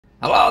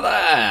Hello there,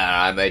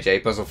 I'm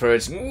AJ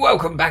PuzzleFerret, and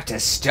welcome back to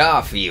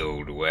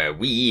Starfield, where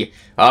we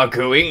are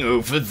going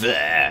over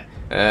there.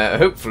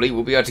 Hopefully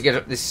we'll be able to get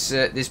up this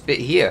this bit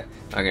here.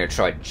 I'm going to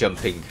try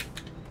jumping.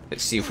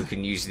 Let's see if we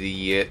can use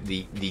the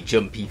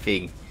jumpy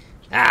thing.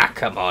 Ah,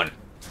 come on.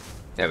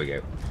 There we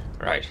go.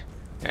 Right.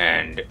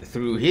 And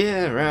through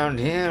here, around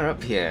here,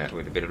 up here,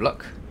 with a bit of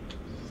luck.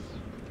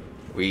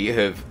 We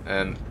have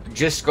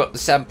just got the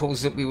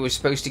samples that we were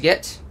supposed to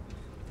get.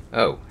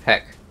 Oh,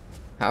 heck.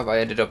 How have I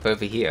ended up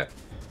over here?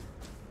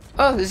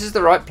 Oh, this is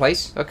the right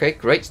place. Okay,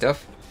 great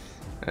stuff.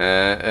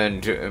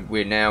 And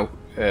we're now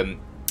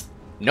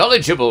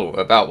knowledgeable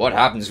about what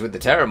happens with the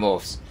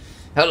Terrormorphs.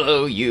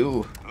 Hello,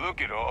 you.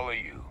 Look at all of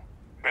you.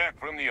 Back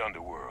from the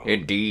underworld.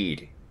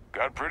 Indeed.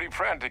 Got pretty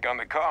frantic on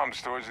the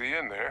comms towards the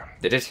end there.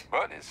 Did it?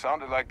 But it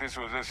sounded like this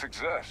was a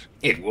success.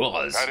 It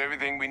was. Got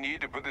everything we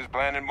need to put this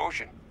plan in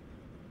motion.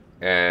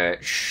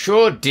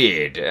 Sure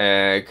did.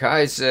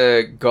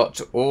 Kaiser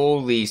got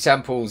all the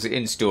samples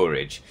in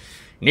storage.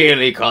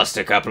 Nearly cost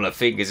a couple of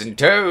fingers and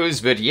toes,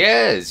 but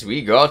yes,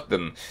 we got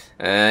them.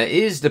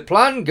 Is the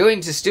plan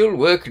going to still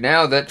work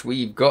now that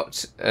we've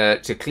got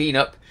to clean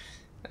up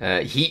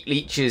heat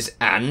leeches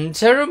and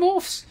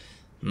Terrormorphs?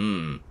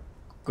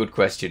 Good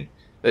question.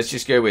 Let's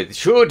just go with,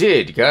 sure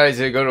did.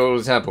 Kaiser got all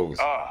the samples.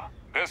 Ah,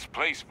 best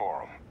place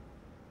for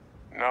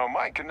them. Now,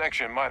 my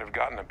connection might have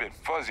gotten a bit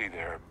fuzzy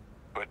there,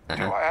 but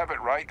do I have it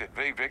right that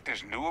Vay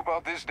Victus knew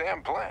about this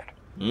damn plant?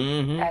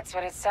 That's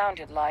what it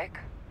sounded like.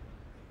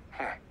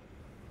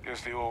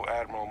 Guess the old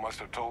Admiral must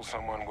have told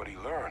someone what he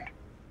learned.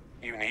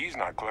 Even he's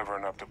not clever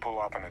enough to pull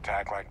off an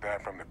attack like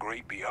that from the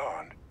great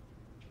beyond.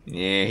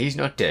 Yeah, he's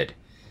not dead.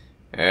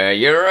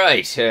 You're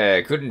right.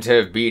 Couldn't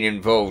have been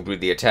involved with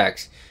the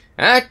attacks.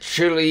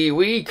 Actually,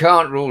 we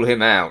can't rule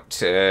him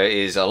out.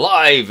 Is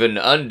alive and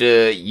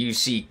under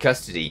UC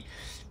custody.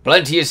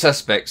 Plenty of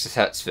suspects,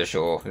 that's for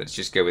sure. Let's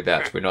just go with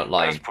that. We're not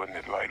lying. That's putting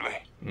it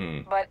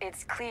lightly. But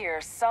it's clear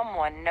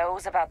someone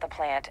knows about the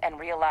plant and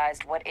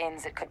realized what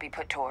ends it could be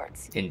put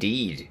towards.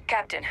 Indeed.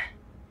 Captain,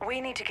 we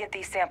need to get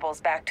these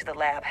samples back to the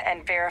lab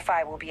and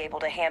verify we'll be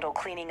able to handle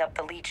cleaning up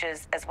the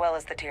leeches as well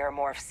as the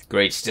Terrormorphs.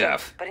 Great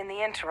stuff. But in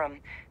the interim,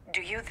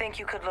 do you think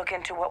you could look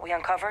into what we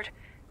uncovered?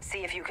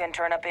 See if you can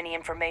turn up any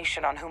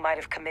information on who might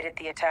have committed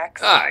the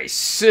attacks? I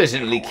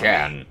certainly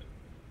can.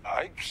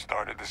 I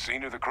started the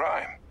scene of the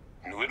crime.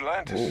 New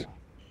Atlantis. Ooh.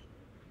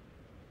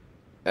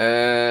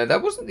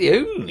 That wasn't the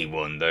only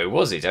one, though,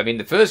 was it? I mean,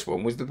 the first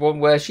one was the one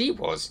where she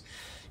was.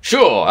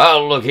 Sure,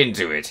 I'll look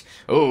into it.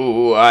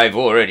 Oh, I've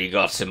already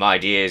got some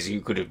ideas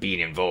who could have been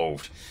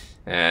involved.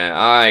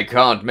 I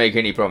can't make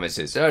any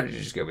promises. I'll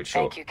just go with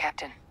sure. Thank you,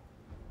 Captain.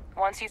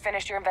 Once you've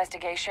finished your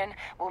investigation,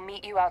 we'll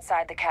meet you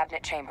outside the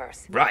cabinet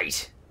chambers.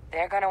 Right.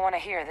 They're gonna want to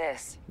hear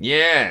this.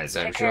 Yes,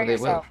 I'm Take sure care of they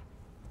yourself.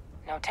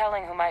 will. No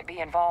telling who might be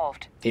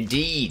involved.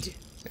 Indeed.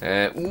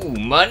 Ooh,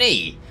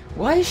 money.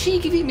 Why is she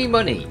giving me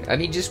money? I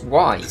mean, just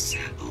why? The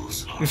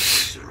samples are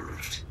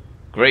reserved.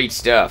 Great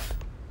stuff.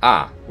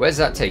 Ah, where's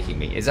that taking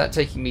me? Is that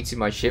taking me to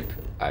my ship?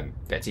 I'm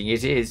betting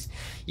it is.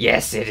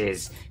 Yes, it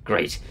is.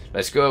 Great.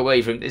 Let's go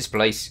away from this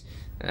place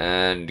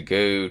and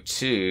go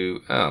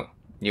to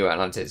New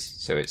Atlantis.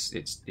 So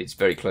it's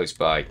very close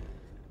by,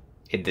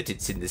 in that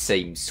it's in the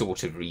same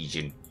sort of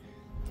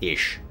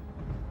region-ish.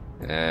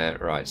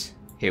 Right.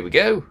 Here we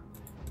go.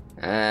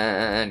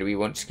 And we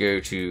want to go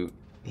to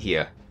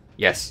here.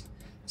 Yes.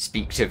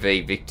 Speak to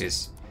Vay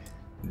Victus.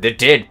 The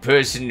dead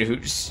person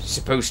who's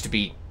supposed to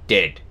be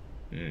dead.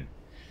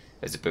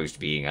 As opposed to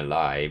being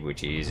alive, which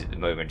he is at the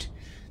moment.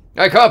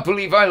 I can't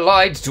believe I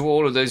lied to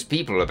all of those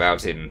people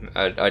about him.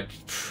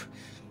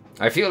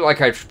 I feel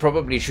like I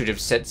probably should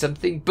have said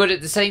something, but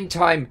at the same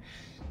time,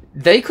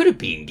 they could have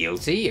been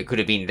guilty. It could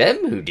have been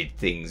them who did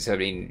things. I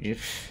mean,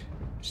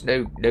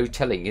 there's no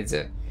telling, is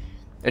there?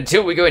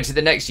 Until we go into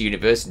the next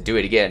universe and do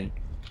it again.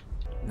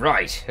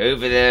 Right,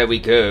 over there we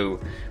go.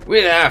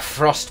 With our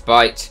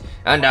frostbite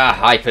and our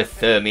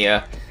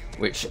hypothermia,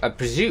 which I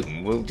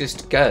presume will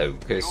just go,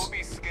 because... You'll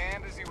be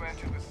scanned as you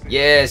enter the city.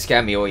 Yeah,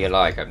 scan me all you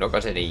like. I've not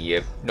got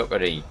any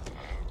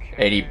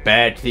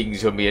bad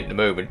things on me at the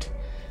moment.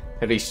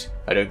 At least,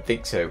 I don't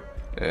think so.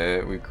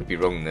 We could be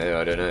wrong there,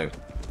 I don't know.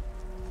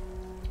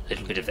 A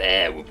little bit of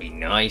air would be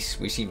nice.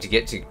 We seem to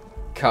get to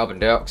carbon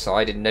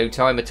dioxide in no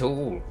time at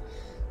all.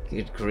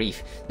 Good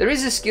grief. There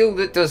is a skill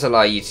that does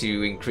allow you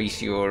to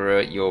increase your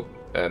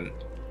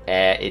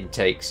air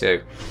intake, so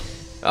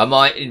I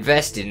might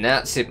invest in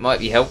that, so it might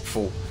be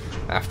helpful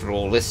after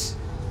all this.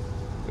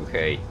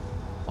 Okay.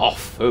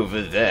 Off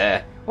over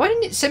there. Why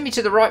didn't it send me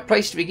to the right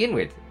place to begin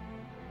with?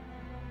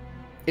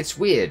 It's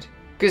weird,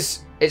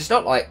 because it's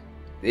not like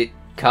it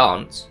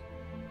can't.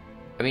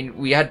 I mean,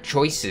 we had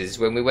choices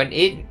when we went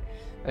in,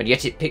 and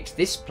yet it picked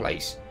this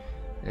place.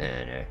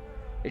 No.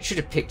 It should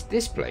have picked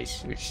this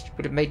place, which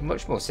would have made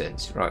much more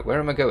sense. Right, where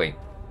am I going?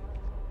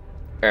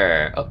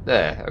 Up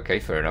there. Okay,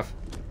 fair enough.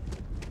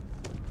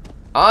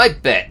 I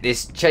bet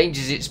this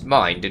changes its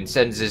mind and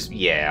sends us...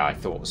 Yeah, I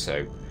thought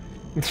so.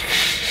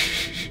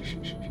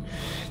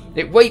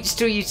 It waits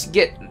till you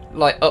get,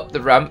 like, up the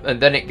ramp, and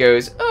then it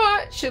goes,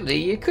 oh, Actually,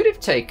 you could have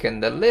taken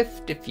the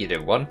lift if you'd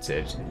have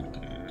wanted.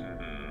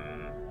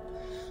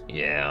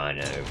 Yeah, I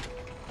know.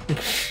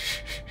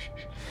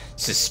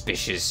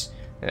 Suspicious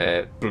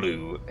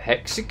blue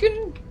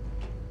hexagon?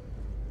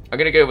 I'm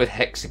gonna go with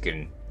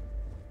hexagon.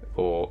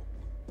 Or,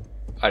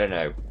 I don't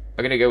know.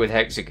 I'm gonna go with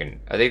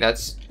hexagon. I think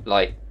that's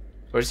like,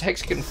 or is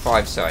hexagon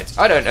 5 sides?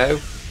 I don't know.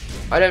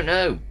 I don't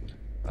know.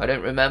 I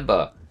don't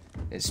remember.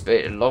 It's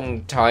been a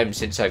long time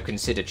since I've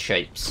considered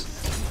shapes.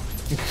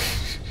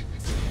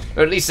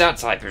 Or at least that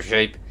type of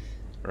shape.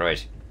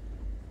 Right.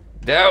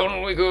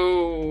 Down we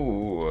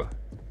go.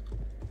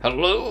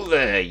 Hello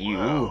there, you.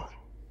 Wow.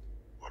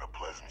 What a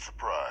pleasant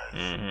surprise.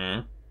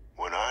 Mm-hmm.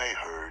 When I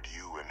heard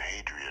you and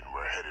Hadrian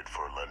were headed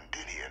for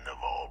Londinian of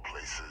all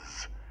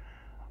places,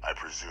 I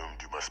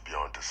presumed you must be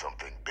onto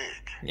something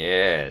big.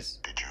 Yes.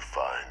 Did you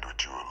find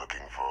what you were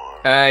looking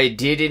for? I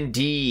did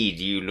indeed,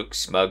 you look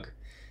smug.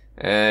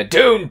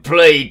 Don't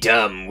play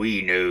dumb.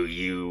 We know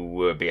you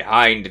were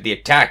behind the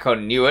attack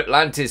on New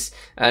Atlantis.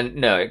 And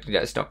no,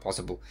 that's not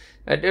possible.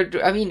 I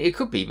mean, it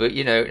could be, but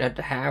you know,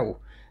 how?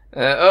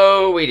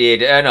 Oh, we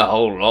did, and a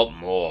whole lot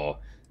more.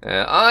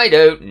 I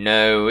don't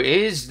know.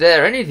 Is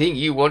there anything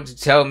you want to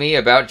tell me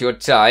about your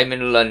time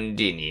in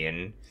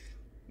Londinian?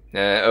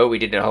 Oh, we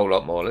did a whole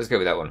lot more. Let's go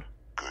with that one.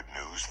 Good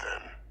news,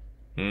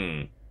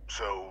 then.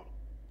 So,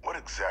 what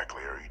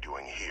exactly are you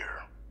doing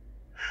here?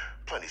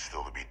 Plenty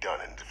still to be done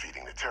in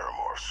defeating the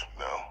Terrormorphs,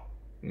 no?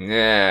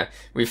 Yeah,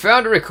 we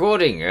found a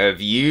recording of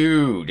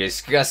you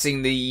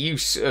discussing the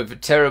use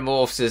of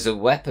Terrormorphs as a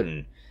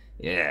weapon.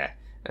 Yeah.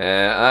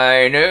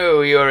 I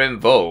know you're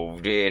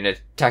involved in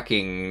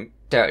attacking...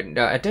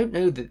 No, I don't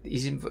know that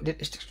he's involved...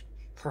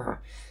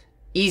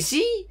 Is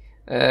he?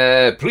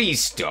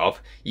 Please stop.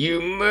 You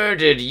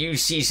murdered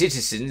UC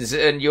citizens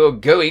and you're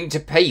going to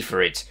pay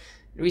for it.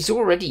 He's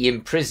already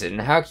in prison.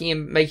 How can you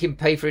make him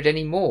pay for it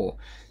anymore?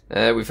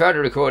 We found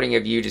a recording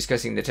of you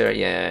discussing the terror...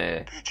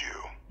 Yeah. Did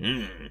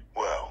you?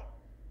 Well,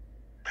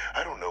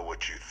 I don't know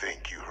what you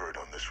think you heard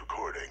on this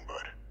recording,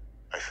 but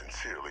I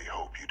sincerely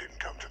hope you didn't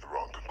come to the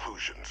wrong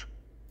conclusions.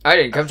 I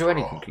didn't come to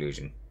any After all,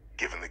 conclusion.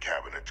 Given the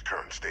Cabinet's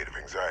current state of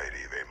anxiety,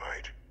 they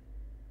might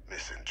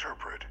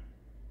misinterpret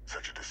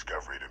such a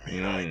discovery to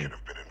mean I could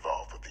have been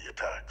involved with the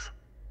attacks.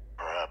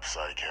 Perhaps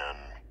I can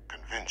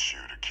convince you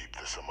to keep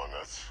this among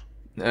us.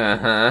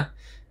 Uh-huh.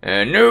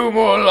 No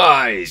more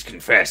lies,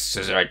 confess,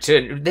 as I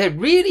turn... They're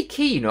really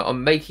keen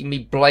on making me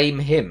blame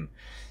him.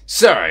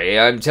 Sorry,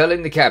 I'm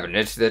telling the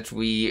Cabinet that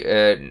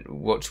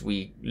what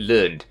we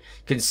learned.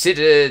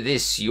 Consider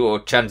this your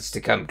chance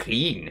to come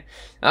clean.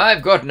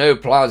 I've got no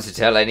plans to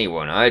tell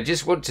anyone. I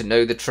just want to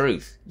know the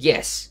truth.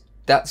 Yes,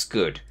 that's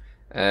good.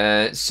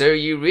 So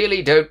you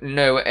really don't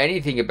know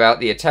anything about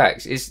the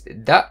attacks. Is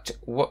that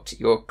what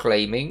you're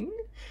claiming?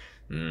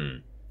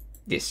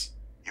 Yes.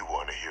 You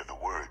want to hear the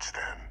words,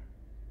 then?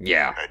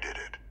 Yeah. I did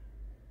it.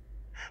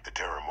 The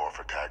Terrormorph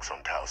attacks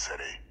on Tau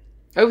Ceti.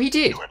 Oh, he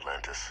did? New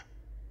Atlantis.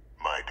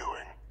 My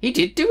doing. He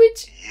did do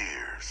it?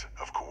 Years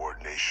of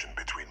coordination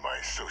between my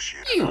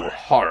associate You and I.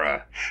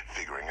 horror.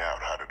 Figuring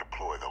out how to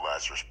deploy the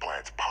Lazarus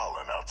plant's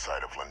pollen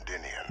outside of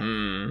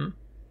Londinian.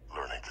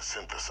 Learning to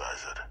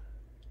synthesize it.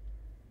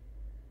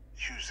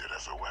 Use it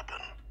as a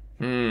weapon.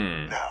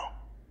 Now,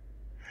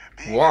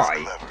 being Why?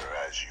 as clever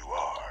as you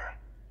are,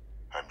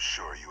 I'm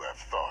sure you have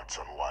thoughts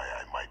on why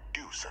I might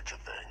do such a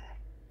thing.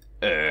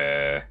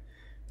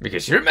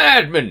 Because you're a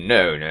madman.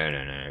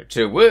 No.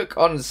 To work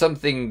on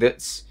something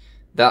that's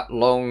that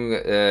long,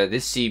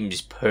 this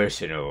seems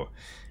personal.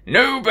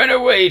 No better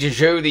way to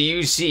show the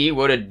UC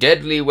what a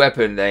deadly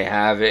weapon they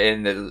have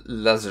in the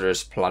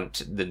Lazarus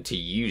plant than to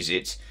use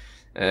it.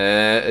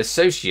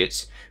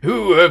 Associates,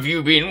 who have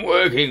you been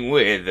working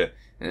with?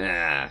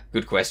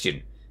 Good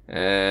question.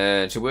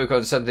 To work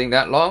on something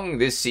that long,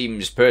 this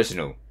seems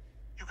personal.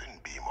 You can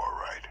be more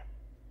right.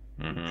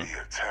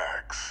 The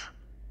attacks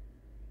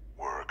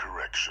were a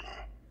correction.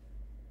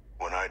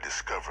 When I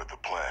discovered the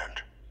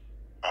plant,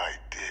 I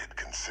did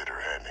consider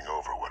handing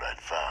over what I'd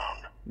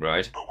found.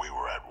 Right. But we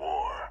were at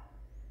war.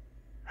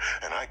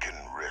 And I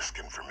couldn't risk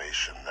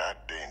information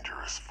that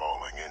dangerous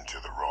falling into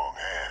the wrong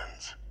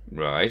hands.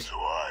 Right. So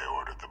I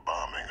ordered the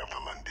bombing of the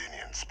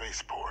Londinian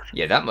spaceport.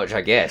 Yeah, that much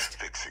I guessed.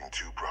 Fixing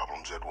two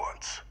problems at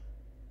once.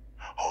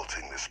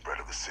 Halting the spread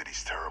of the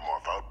city's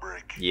Terrormorph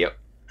outbreak. Yep.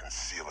 And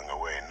sealing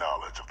away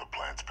knowledge of the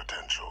plant's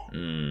potential.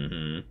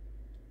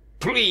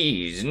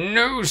 Please,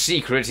 no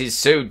secret is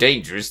so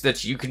dangerous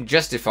that you can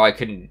justify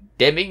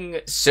condemning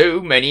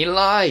so many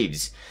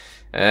lives.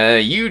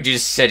 You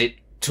just said it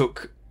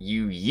took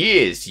you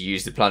years to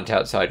use the plant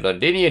outside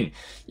Londinian.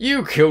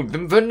 You killed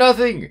them for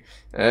nothing.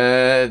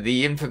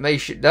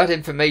 That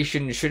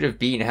information should have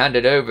been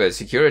handed over.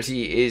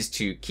 Security is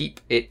to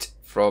keep it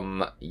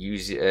from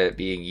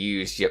being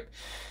used. Yep.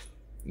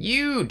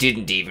 You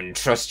didn't even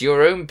trust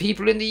your own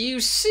people in the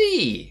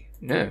UC.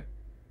 No.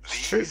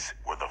 These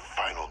were the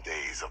final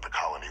days of the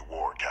colony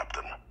war,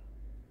 Captain.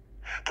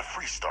 The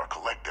Freestar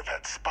Collective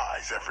had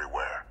spies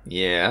everywhere.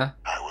 Yeah.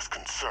 I was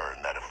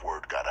concerned that if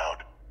word got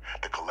out,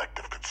 the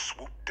collective could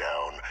swoop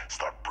down,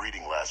 start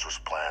breeding Lazarus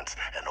plants,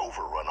 and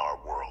overrun our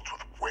worlds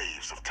with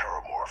waves of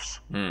terrormorphs.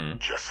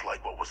 Just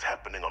like what was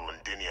happening on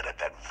Londinian at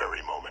that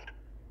very moment.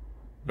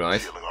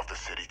 Right. Sealing off the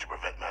city to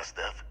prevent mass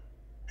death?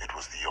 It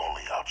was the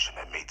only option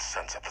that made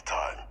sense at the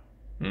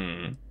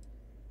time.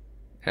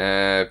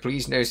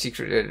 Please no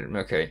secret...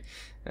 okay.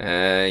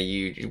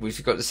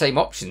 We've got the same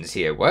options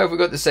here. Why have we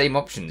got the same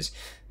options?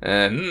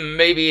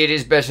 Maybe it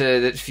is better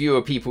that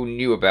fewer people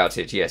knew about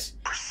it, yes.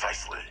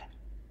 Precisely.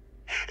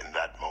 In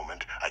that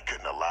moment, I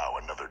couldn't allow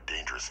another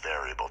dangerous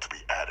variable to be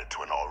added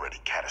to an already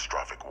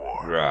catastrophic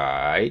war.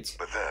 Right.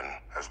 But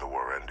then, as the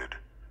war ended,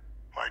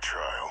 my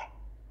trial,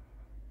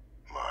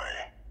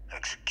 my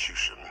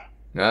execution...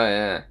 Oh,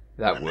 yeah.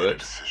 That I made a worked.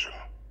 decision.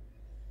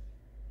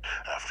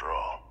 After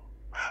all,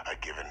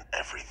 I'd given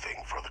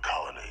everything for the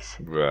colonies.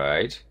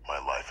 Right. My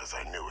life as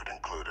I knew it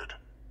included.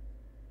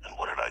 And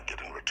what did I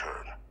get in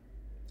return?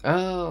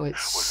 Oh,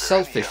 it's Was there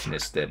any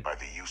selfishness effort then. by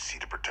the UC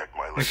to protect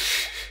my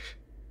legacy?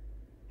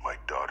 My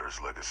daughter's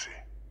legacy?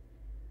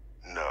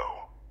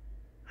 No.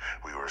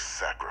 We were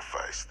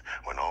sacrificed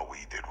when all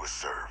we did was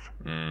serve.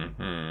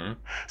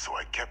 So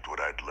I kept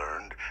what I'd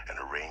learned and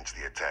arranged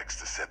the attacks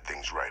to set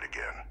things right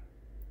again.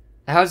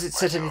 How does it My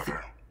set anything?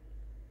 daughter,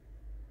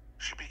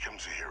 she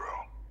becomes a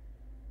hero.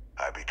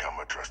 I become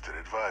a trusted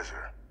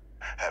advisor,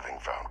 having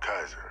found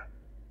Kaiser,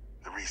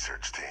 the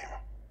research team,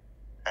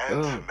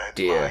 and cement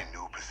my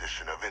new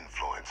position of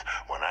influence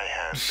when I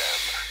hand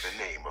them the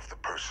name of the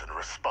person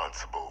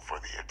responsible for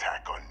the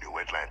attack on New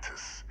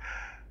Atlantis.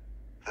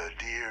 The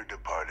dear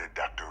departed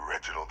Dr.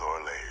 Reginald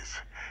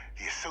Orlays,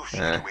 the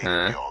associate who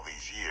aided me all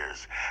these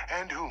years,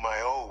 and whom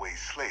I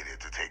always slated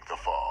to take the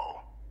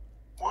fall.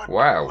 What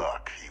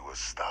luck he was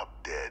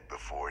stopped dead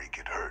before he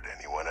could hurt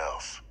anyone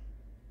else.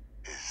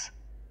 His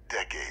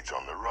decades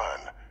on the run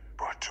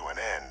brought to an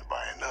end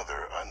by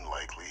another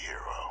unlikely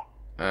hero.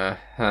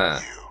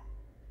 You.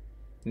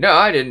 No,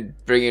 I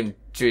didn't bring him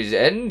to his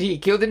end. He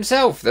killed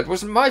himself. That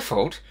wasn't my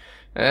fault.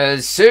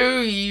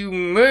 So you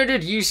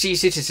murdered UC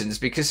citizens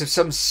because of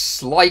some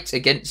slight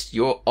against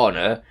your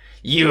honor?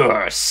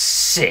 You're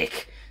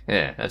sick.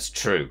 Yeah, that's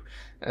true.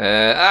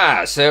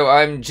 So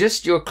I'm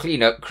just your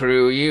cleanup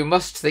crew. You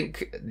must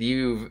think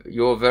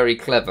you're very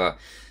clever.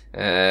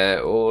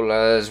 All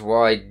as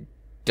why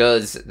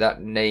does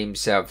that name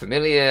sound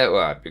familiar?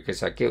 Well, because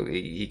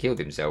he killed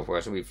himself.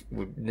 Well, so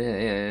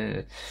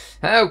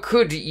how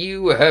could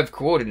you have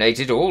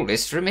coordinated all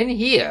this from in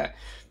here?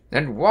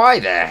 And why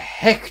the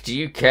heck do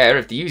you care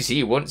if the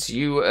UC wants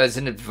you as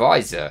an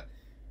advisor?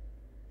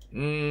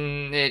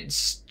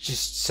 It's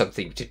just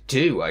something to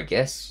do, I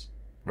guess.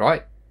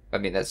 Right? I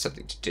mean, that's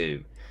something to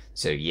do.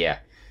 So, yeah.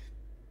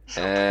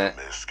 So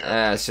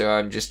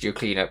I'm just your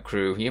cleanup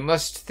crew. You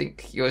must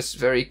think you're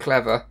very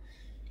clever.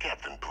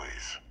 Captain,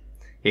 please.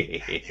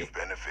 You've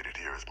benefited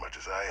here as much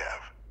as I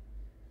have.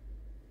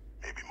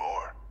 Maybe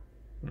more.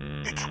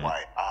 It's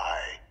why I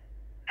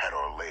had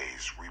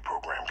Orlays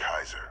reprogram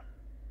Kaiser.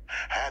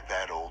 Had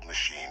that old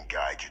machine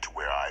guide you to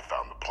where I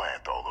found the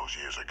plant all those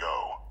years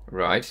ago.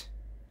 Right.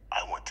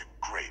 I went to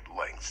great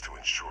lengths to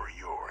ensure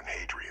your and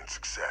Hadrian's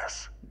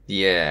success.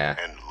 Yeah.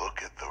 And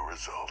look at the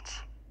results.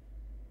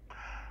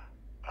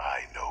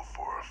 I know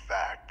for a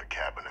fact the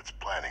Cabinet's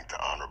planning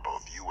to honor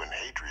both you and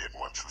Hadrian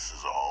once this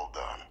is all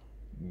done.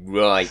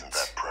 Right. Isn't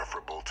that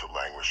preferable to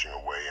languishing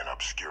away in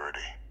obscurity?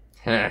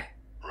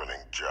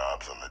 Running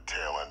jobs on the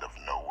tail end of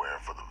nowhere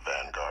for the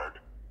Vanguard?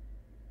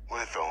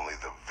 With only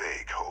the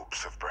vague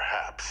hopes of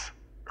perhaps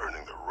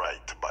earning the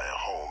right to buy a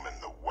home in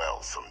the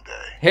well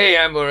someday. Hey,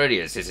 I'm already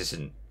a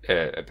citizen,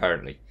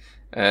 apparently.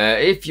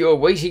 If you're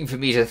waiting for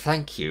me to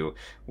thank you,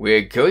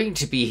 we're going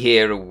to be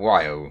here a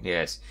while,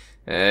 yes.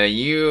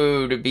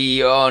 You'd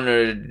be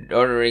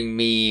honoring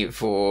me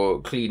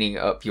for cleaning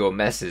up your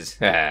messes.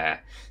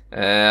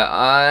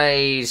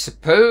 I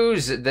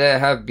suppose there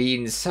have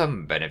been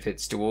some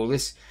benefits to all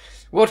this.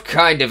 What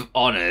kind of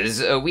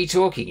honors are we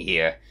talking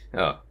here?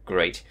 Oh,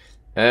 great.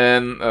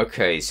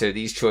 Okay, so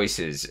these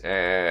choices.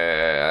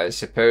 I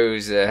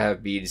suppose there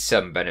have been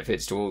some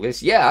benefits to all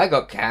this. Yeah, I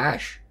got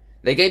cash.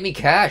 They gave me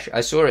cash.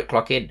 I saw it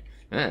clock in.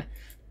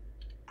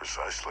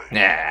 Precisely.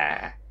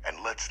 Nah. And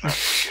let's not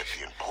forget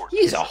the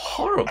importance. He's a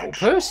horrible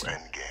person.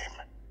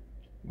 Endgame.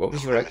 What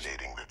was your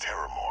Eliminating the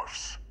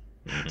Terrormorphs.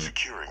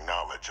 Securing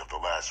knowledge of the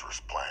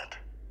Lazarus plant.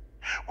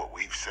 What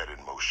we've set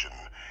in motion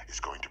is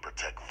going to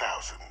protect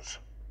thousands,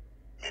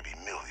 maybe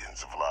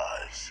millions of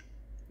lives.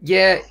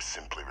 Yeah. I'm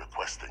simply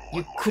requesting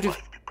one more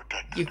life be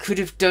protected. You could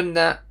have done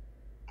that.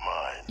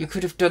 Mine. You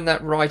could have done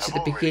that right at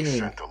the beginning.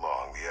 I've already sent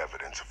along the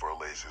evidence of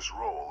Orlays'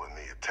 role in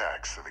the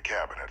attacks to the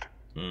Cabinet,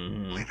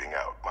 leaving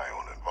out my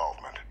own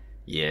involvement.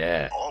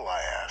 Yeah. All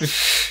I ask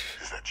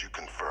is that you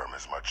confirm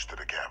as much to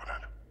the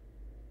Cabinet.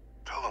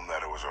 Tell them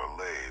that it was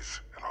Orlays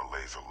and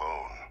Orlays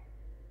alone.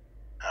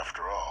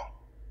 After all,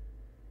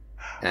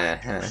 I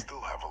do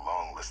still have a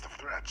long list of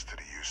threats to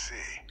the UC.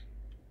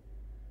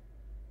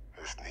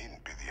 This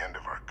needn't be the end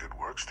of our good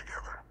works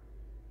together.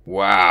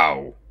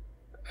 Wow.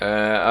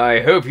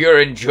 I hope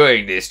you're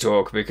enjoying this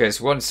talk,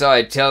 because once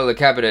I tell the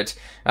cabinet,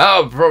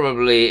 it'll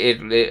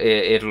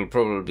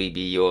probably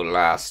be your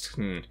last.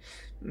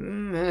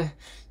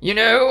 You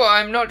know,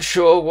 I'm not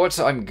sure what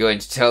I'm going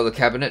to tell the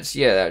cabinet.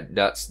 Yeah,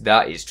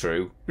 that is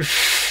true.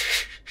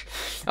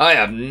 I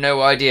have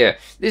no idea.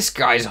 This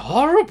guy's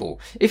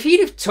horrible. If he'd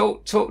have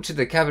talked to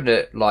the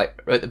cabinet,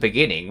 like, at the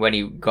beginning, when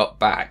he got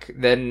back,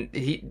 then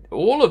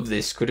all of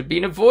this could have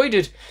been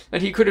avoided,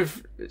 and he could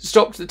have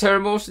stopped the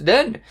Terrormorphs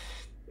then.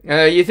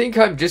 You think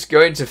I'm just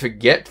going to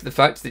forget the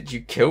fact that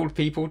you killed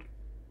people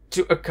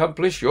to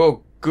accomplish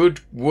your good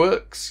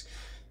works?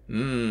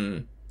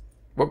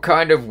 What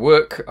kind of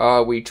work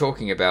are we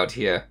talking about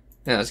here?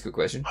 Yeah, that's a good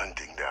question.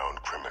 Hunting down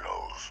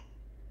criminals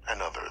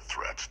and other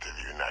threats to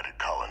the United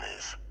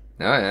Colonies.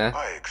 Oh, yeah.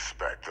 I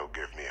expect they'll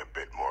give me a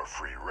bit more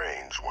free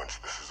range once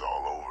this is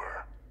all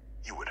over.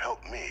 You would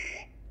help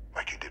me,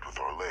 like you did with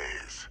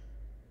Orlays.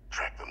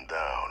 Track them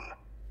down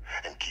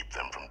and keep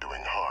them from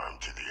doing harm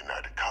to the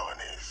United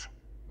Colonies.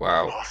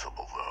 Wow.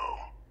 Possible, though,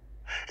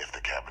 if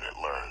the cabinet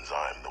learns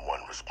I'm the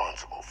one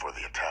responsible for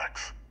the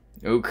attacks.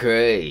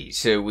 Okay,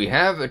 so we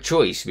have a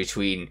choice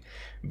between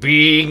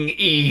being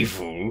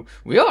evil,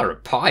 we are a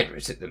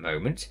pirate at the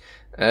moment,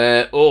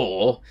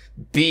 or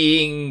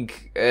being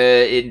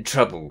in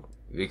trouble,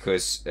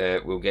 because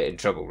we'll get in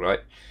trouble,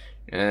 right?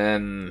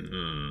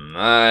 I'm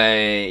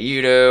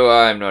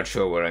not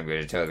sure what I'm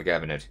going to tell the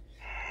cabinet.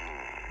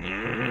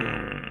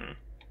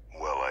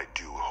 Well, I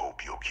do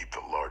hope you'll keep the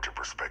larger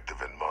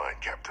perspective in mind,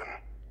 Captain.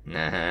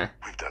 Uh-huh.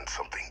 We've done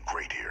something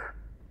great here.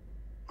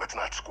 Let's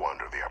not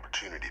squander the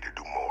opportunity to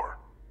do more.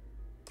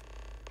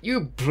 You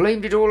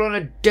blamed it all on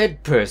a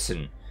dead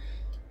person.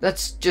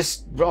 That's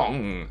just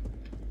wrong.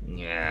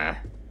 Yeah.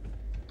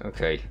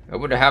 Okay. I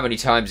wonder how many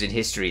times in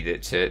history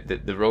that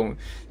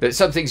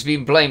something's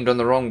been blamed on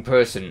the wrong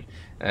person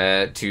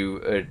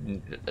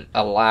to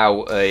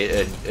allow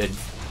a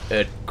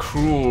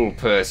cruel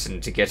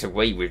person to get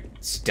away with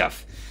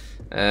stuff.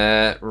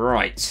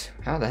 Right.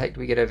 How the heck do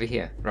we get over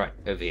here? Right,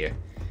 over here.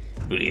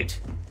 Brilliant.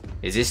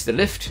 Is this the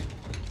lift?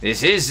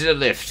 This is the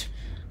lift.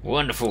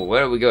 Wonderful.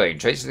 Where are we going?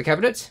 Straight to the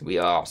cabinet? We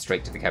are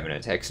straight to the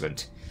cabinet.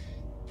 Excellent.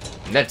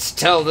 Let's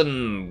tell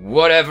them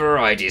whatever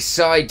I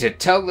decide to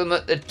tell them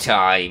at the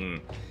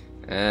time.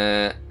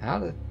 How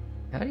do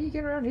you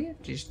get around here?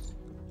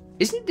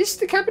 Isn't this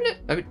the cabinet?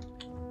 I mean,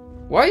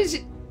 why is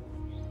it?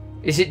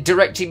 Is it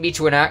directing me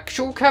to an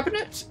actual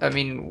cabinet? I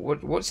mean,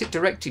 what's it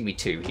directing me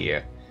to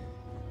here?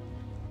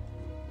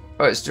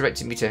 Oh, it's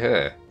directing me to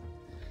her.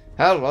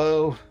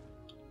 Hello.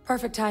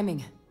 Perfect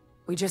timing.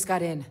 We just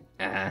got in.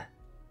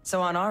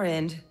 So on our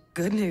end,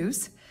 good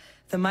news.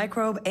 The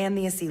microbe and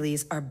the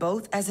Asylees are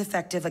both as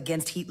effective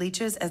against heat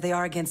leeches as they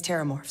are against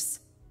Terrormorphs.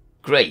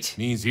 Great.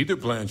 Means either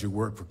plan should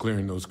work for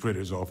clearing those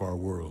critters off our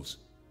worlds.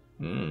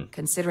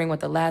 Considering what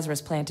the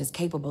Lazarus plant is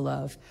capable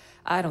of,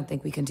 I don't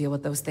think we can deal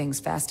with those things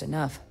fast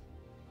enough.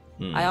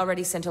 I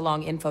already sent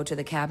along info to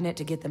the cabinet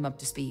to get them up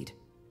to speed.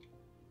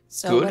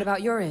 So Good. what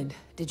about your end?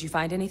 Did you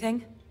find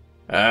anything?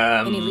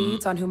 Any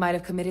leads on who might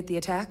have committed the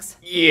attacks?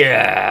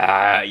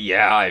 Yeah,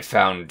 I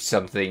found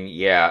something.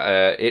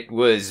 It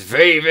was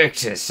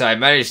Victus. I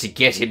managed to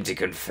get him to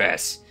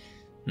confess.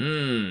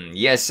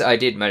 Yes, I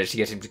did manage to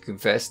get him to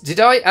confess. Did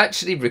I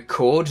actually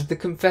record the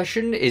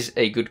confession is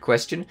a good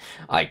question.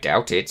 I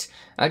doubt it.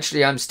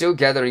 Actually, I'm still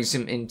gathering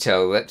some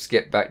intel. Let's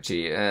get back to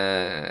you.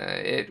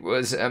 It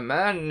was a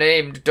man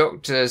named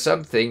Dr.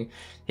 Something.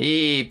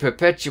 He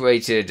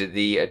perpetuated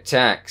the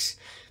attacks.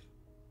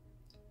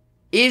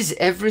 Is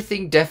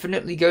everything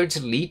definitely going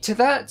to lead to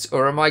that?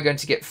 Or am I going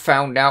to get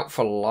found out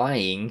for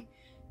lying?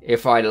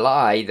 If I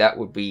lie, that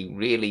would be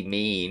really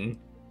mean.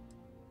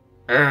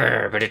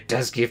 But it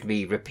does give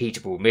me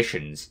repeatable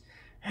missions.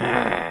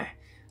 But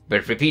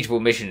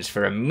repeatable missions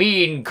for a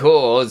mean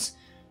cause.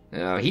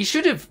 He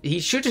should have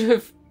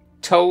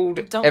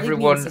told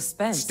everyone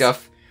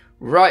stuff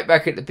right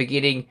back at the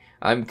beginning.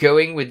 I'm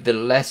going with the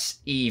less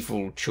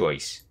evil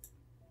choice.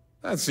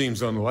 That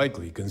seems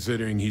unlikely,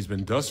 considering he's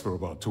been dust for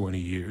about 20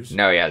 years.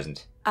 No, he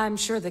hasn't. I'm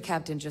sure the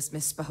captain just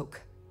misspoke.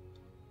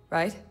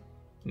 Right?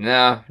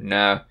 No,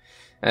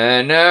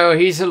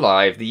 he's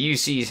alive. The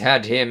UC's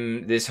had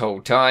him this whole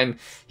time.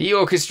 He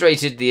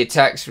orchestrated the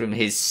attacks from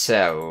his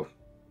cell.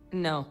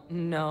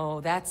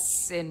 No,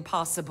 that's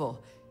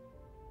impossible.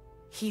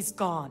 He's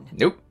gone.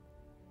 Nope.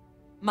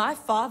 My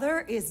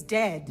father is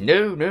dead.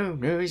 No,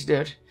 he's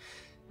dead.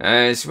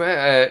 I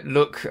swear,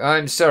 look,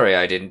 I'm sorry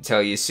I didn't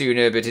tell you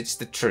sooner, but it's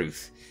the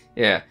truth.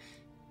 Yeah.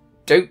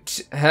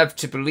 Don't have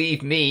to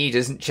believe me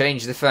doesn't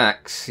change the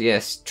facts.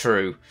 Yes,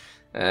 true.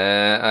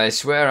 I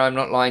swear I'm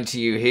not lying to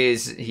you.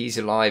 He's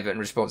alive and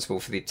responsible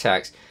for the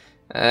attacks.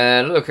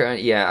 Look,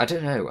 yeah, I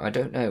don't know.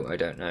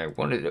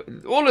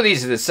 All of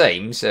these are the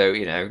same, so,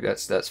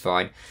 that's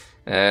fine.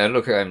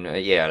 Look,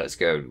 let's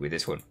go with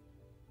this one.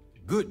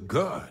 Good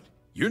God,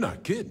 you're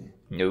not kidding.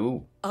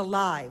 No.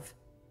 Alive.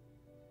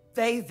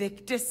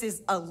 Victus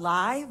is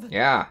alive?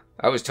 Yeah,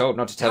 I was told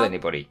not to tell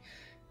anybody.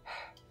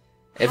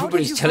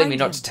 Everybody's telling me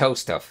not to tell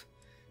stuff.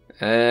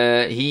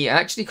 He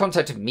actually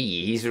contacted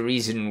me. He's the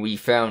reason we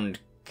found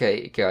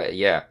Okay,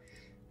 yeah.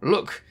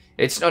 Look,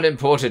 it's not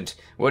important.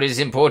 What is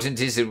important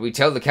is that we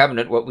tell the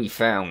cabinet what we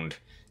found.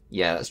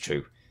 Yeah, that's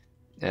true.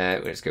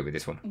 Let's go with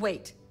this one.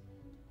 Wait.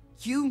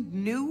 You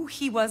knew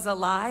he was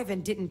alive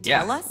and didn't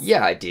tell us?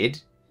 Yeah, I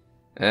did.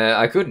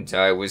 I couldn't.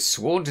 I was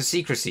sworn to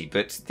secrecy,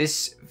 but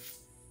this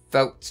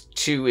felt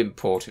too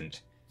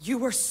important. You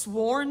were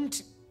sworn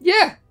to...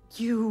 Yeah.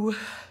 You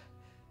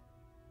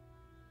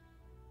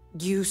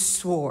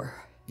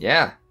swore.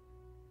 Yeah.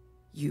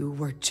 You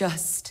were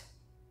just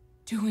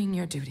doing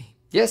your duty.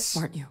 Yes.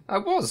 Weren't you? I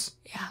was.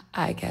 Yeah,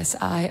 I guess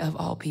I, of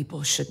all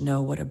people, should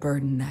know what a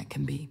burden that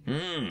can be.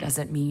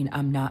 Doesn't mean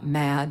I'm not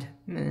mad.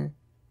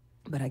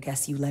 But I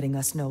guess you letting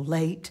us know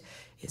late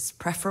is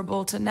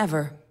preferable to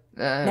never.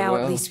 Now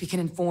well, at least we can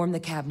inform the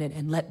cabinet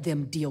and let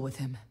them deal with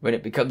him. when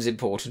it becomes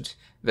important.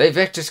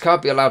 Vectis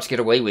can't be allowed to get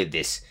away with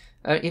this.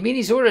 I mean,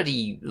 he's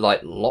already,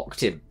 like,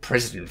 locked in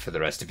prison for the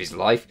rest of his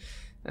life.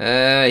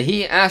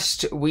 He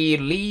asked we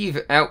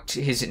leave out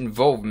his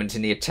involvement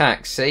in the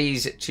attack,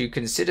 says to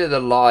consider the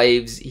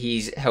lives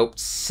he's helped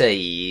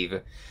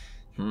save.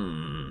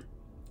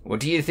 What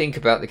do you think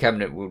about the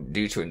cabinet will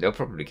do to him? They'll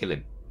probably kill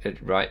him.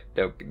 Right?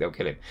 They'll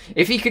kill him.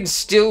 If he can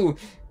still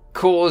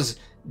cause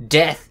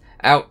death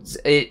out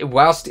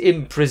whilst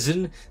in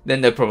prison, then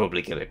they'll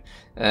probably kill him.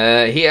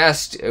 He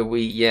asked let's go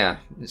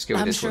with this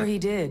one. I'm sure he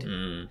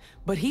did.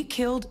 But he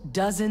killed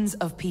dozens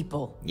of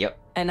people. Yep.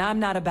 And I'm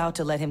not about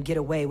to let him get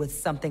away with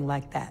something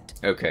like that.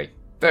 Okay.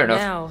 Fair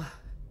enough.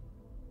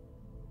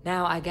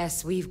 Now I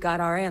guess we've got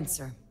our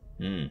answer.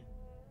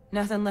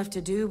 Nothing left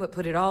to do but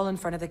put it all in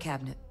front of the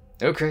cabinet.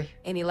 Okay.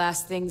 Any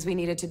last things we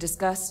needed to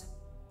discuss?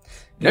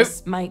 Nope.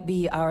 This might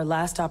be our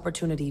last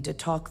opportunity to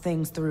talk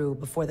things through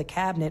before the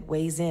cabinet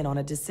weighs in on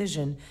a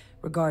decision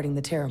regarding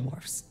the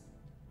Terrormorphs.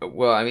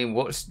 Well, I mean,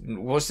 what's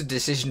the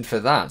decision for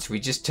that?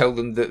 We just tell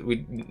them that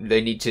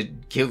they need to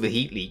kill the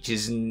heat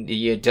leeches and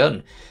you're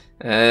done.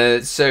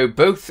 So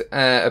both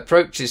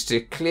approaches to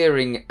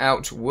clearing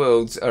out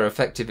worlds are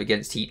effective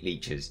against heat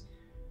leeches.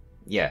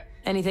 Yeah.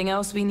 Anything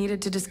else we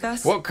needed to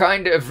discuss? What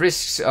kind of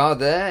risks are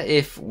there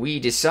if we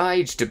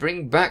decide to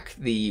bring back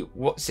the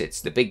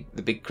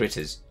big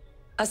critters?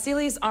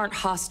 Asili's aren't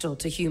hostile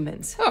to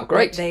humans. Oh,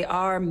 great. But they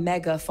are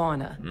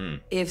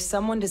megafauna. If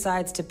someone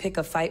decides to pick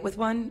a fight with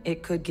one,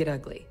 it could get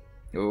ugly.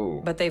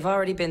 Ooh. But they've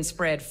already been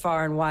spread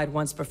far and wide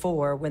once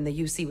before when the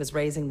UC was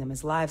raising them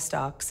as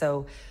livestock,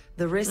 so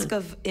the risk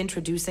of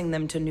introducing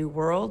them to new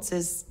worlds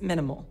is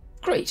minimal.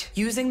 Great.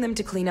 Using them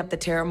to clean up the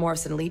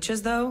Terrormorphs and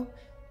leeches, though,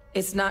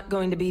 it's not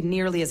going to be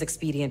nearly as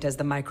expedient as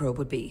the microbe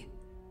would be.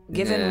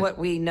 Given what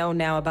we know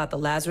now about the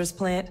Lazarus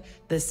plant,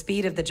 the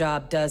speed of the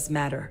job does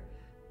matter.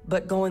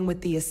 But going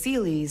with the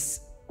Asilis,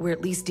 we're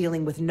at least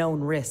dealing with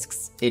known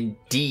risks.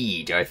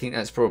 Indeed, I think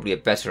that's probably a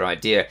better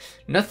idea.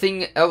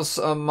 Nothing else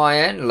on my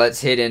end.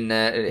 Let's head in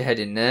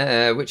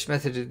there. Which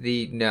method of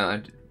the...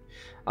 No,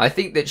 I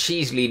think that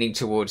she's leaning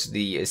towards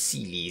the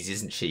Asilis,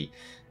 isn't she?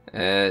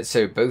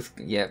 So both...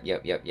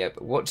 Yep.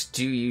 What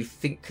do you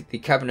think the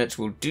cabinet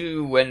will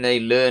do when they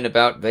learn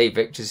about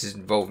Vectis'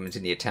 involvement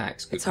in the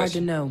attacks? It's hard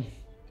to know.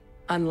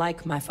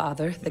 Unlike my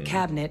father, the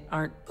cabinet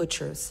aren't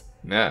butchers.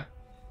 Yeah.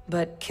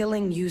 But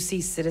killing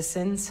UC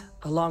citizens,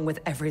 along with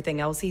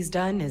everything else he's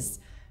done, is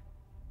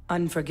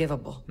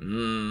unforgivable.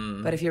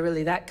 But if you're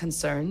really that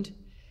concerned,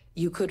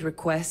 you could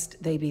request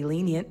they be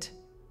lenient.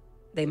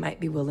 They might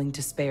be willing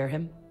to spare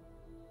him.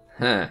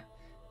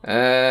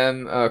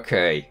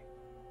 Okay.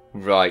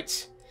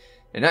 Right.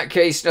 In that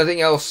case,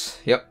 nothing else.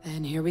 Yep.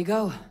 And here we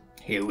go.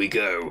 Here we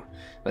go.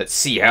 Let's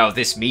see how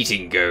this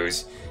meeting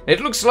goes. It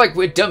looks like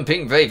we're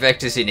dumping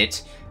Vectis in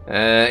it.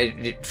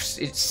 It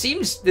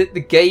seems that the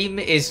game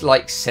is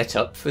like set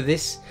up for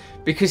this,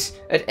 because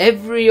at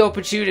every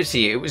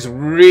opportunity it was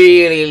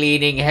really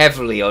leaning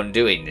heavily on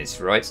doing this,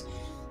 right?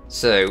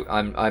 So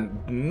I'm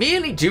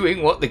merely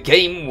doing what the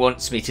game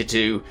wants me to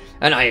do,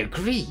 and I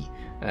agree.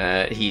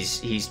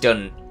 He's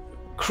done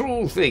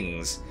cruel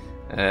things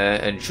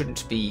and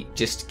shouldn't be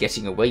just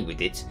getting away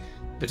with it.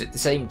 But at the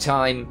same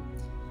time,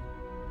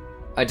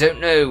 I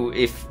don't know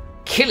if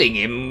killing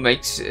him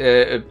makes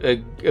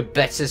a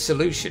better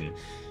solution.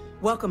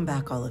 Welcome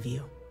back, all of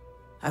you.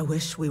 I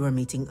wish we were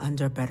meeting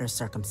under better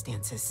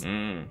circumstances.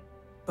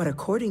 But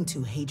according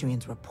to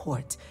Hadrian's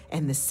report,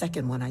 and the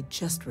second one I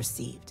just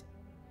received,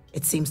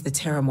 it seems the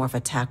Terrormorph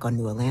attack on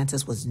New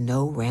Atlantis was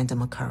no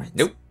random occurrence.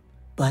 Nope.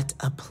 But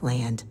a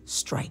planned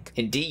strike.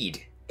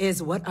 Indeed.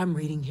 Is what I'm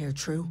reading here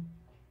true?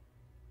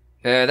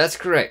 That's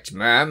correct,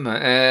 ma'am.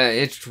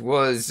 It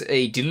was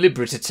a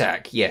deliberate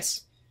attack,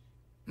 yes.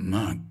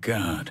 My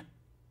God.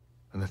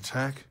 An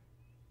attack?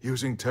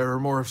 Using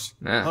Terrormorphs?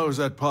 Ah. How is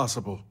that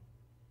possible?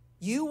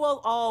 You will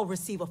all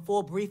receive a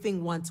full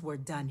briefing once we're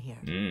done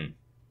here.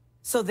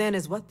 So then,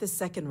 is what the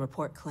second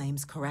report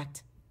claims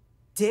correct?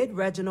 Did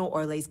Reginald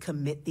Orlays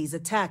commit these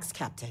attacks,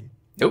 Captain?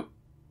 Nope.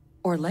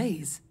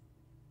 Orlays?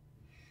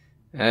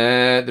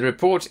 The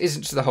report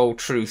isn't the whole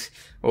truth.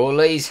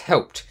 Orlays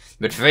helped,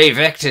 but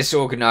Vectis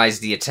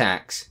organized the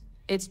attacks.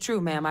 It's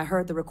true, ma'am. I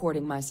heard the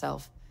recording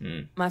myself.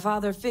 My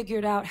father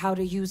figured out how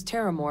to use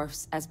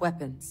Terrormorphs as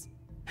weapons.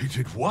 He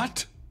did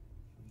what?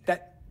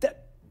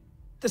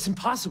 That's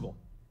impossible.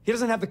 He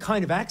doesn't have the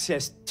kind of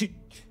access to...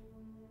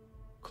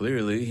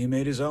 Clearly, he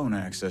made his own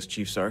access,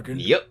 Chief Sarkin.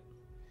 Yep.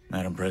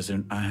 Madam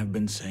President, I have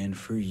been saying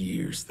for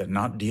years that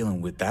not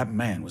dealing with that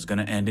man was going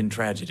to end in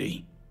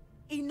tragedy.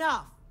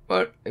 Enough!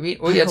 Well, I mean,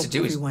 all you had to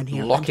do is lock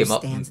him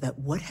up. Understands that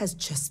what has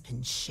just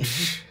been shared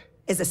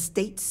is a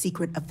state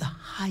secret of the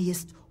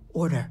highest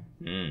order.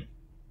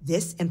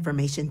 This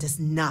information does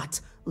not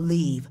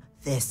leave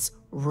this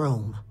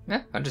room.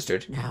 Yeah,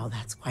 understood. Now,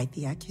 that's quite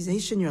the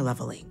accusation you're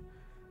leveling,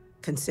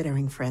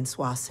 considering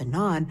Francois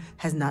Sanon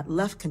has not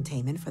left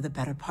containment for the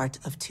better part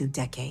of 2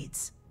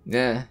 decades.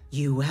 Yeah.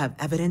 You have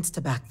evidence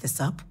to back this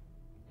up?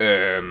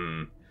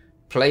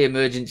 Play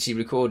emergency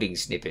recording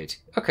snippet.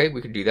 Okay,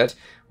 we can do that.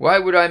 Why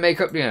would I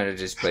make up... Yeah,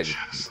 just play the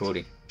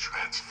recording.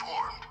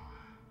 Transformed.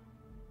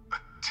 A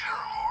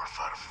Terrormorph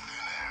out of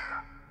thin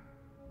air.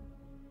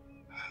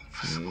 An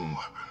invisible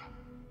weapon.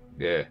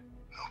 Yeah.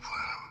 No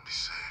planet would be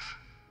safe.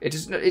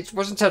 It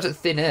wasn't out of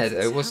thin air,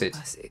 though, was it?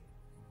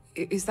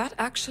 Is that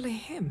actually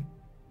him?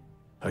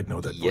 I'd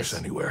know that voice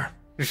anywhere.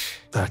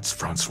 That's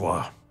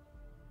Francois.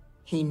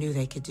 He knew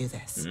they could do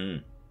this.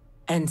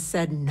 And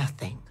said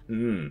nothing.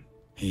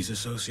 He's a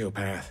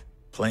sociopath.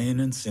 Plain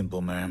and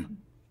simple, ma'am.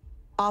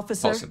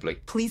 Officer, Possibly.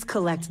 please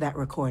collect that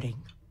recording.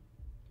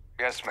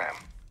 Yes, ma'am.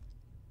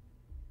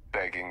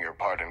 Begging your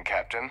pardon,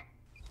 Captain.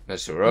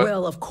 That's all right.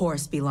 We'll, of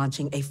course, be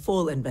launching a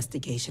full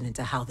investigation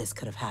into how this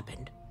could have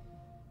happened.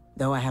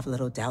 Though I have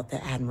little doubt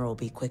the Admiral will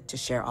be quick to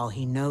share all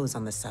he knows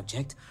on the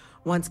subject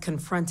once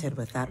confronted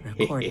with that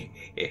recording.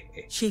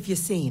 Chief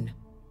Yassine,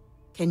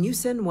 can you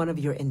send one of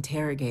your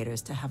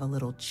interrogators to have a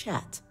little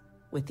chat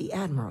with the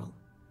Admiral?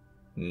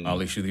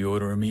 I'll issue the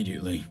order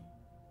immediately.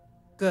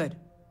 Good.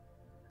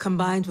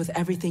 Combined with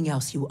everything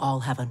else you all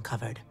have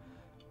uncovered.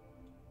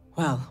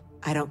 Well,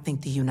 I don't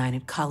think the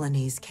United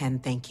Colonies can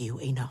thank you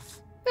enough.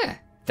 Yeah,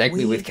 thank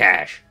me with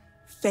cash.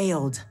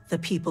 Failed the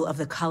people of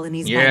the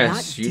colonies by Yes,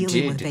 not you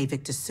dealing did. with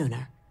Victor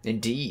sooner.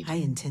 Indeed. I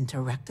intend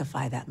to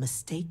rectify that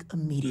mistake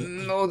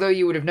immediately. Although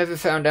you would have never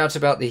found out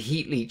about the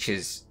heat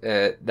leeches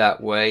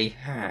that way.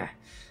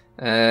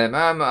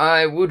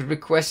 I would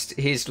request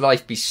his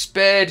life be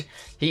spared.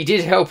 He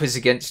did help us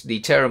against the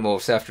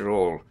Terrormorphs after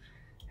all.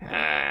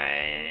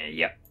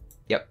 Yep.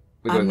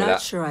 We're going I'm with not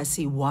that. sure I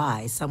see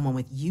why someone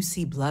with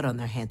UC blood on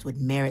their hands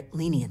would merit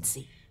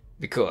leniency.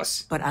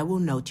 Because. But I will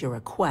note your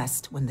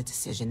request when the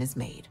decision is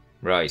made.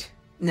 Right.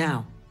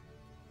 Now,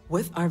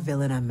 with our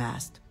villain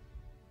unmasked,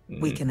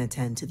 we can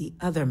attend to the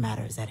other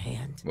matters at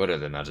hand. What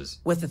other matters?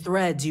 With the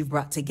threads you've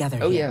brought together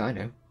Oh, here. yeah, I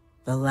know.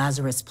 The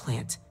Lazarus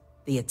plant,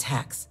 the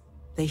attacks,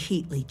 the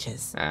heat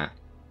leeches. Ah.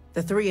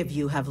 The 3 of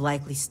you have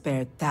likely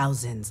spared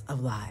thousands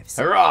of lives.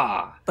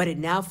 Hurrah! But it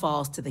now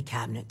falls to the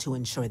cabinet to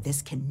ensure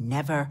this can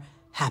never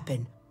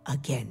happen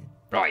again.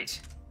 Right.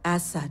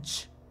 As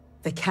such,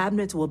 the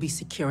cabinet will be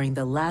securing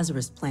the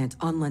Lazarus plant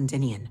on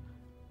Londinian.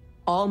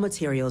 All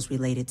materials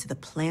related to the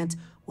plant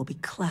will be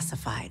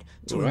classified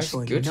to All right,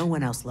 ensure good. no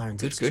one else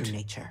learns its Good. true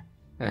nature.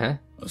 Uh-huh.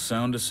 A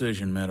sound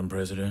decision, Madam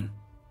President.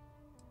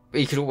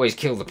 He could always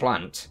kill the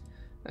plant.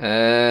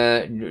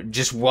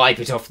 Just wipe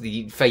it off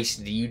the face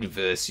of the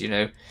universe, you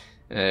know.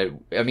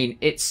 I mean,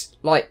 it's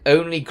like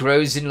only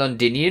grows in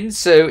Londinian,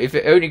 so if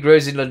it only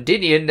grows in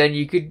Londinian, then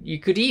you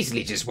could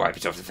easily just wipe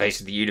it off the face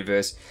of the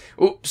universe.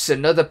 Oops,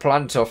 another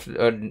plant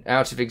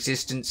out of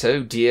existence.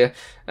 Oh dear.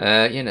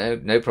 You know,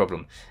 no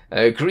problem.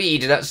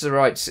 Agreed. That's the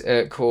right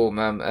call,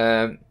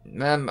 ma'am.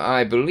 Ma'am,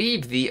 I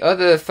believe the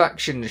other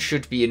faction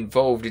should be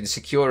involved in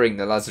securing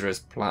the Lazarus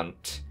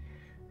plant.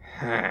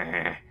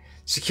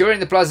 Securing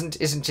the plant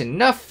isn't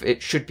enough.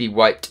 It should be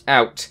wiped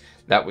out.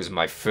 That was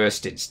my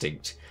first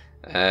instinct.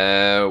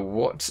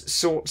 What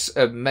sorts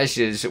of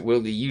measures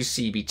will the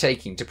UC be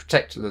taking to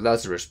protect the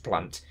Lazarus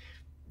plant?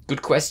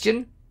 Good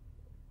question.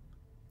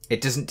 It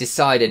doesn't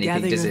decide anything,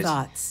 Gather does your it?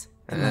 thoughts.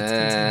 And let's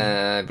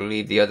continue. I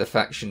believe the other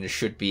faction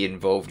should be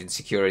involved in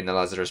securing the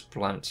Lazarus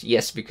plant.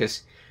 Yes,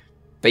 because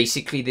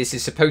basically this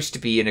is supposed to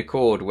be an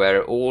accord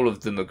where all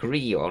of them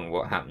agree on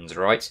what happens,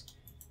 right?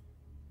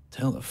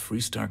 Tell the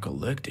Freestar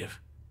Collective.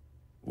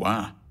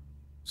 Wow.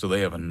 So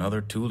they have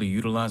another tool to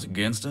utilize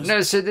against us?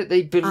 No, so that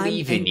they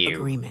believe I'm in you.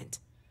 Agreement.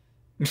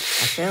 I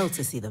fail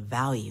to see the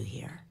value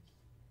here.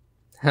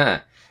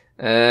 Huh.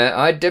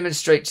 I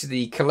demonstrate to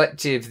the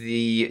collective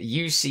the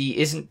UC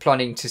isn't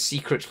planning to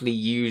secretly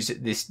use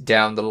this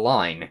down the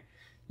line.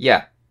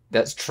 Yeah,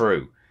 that's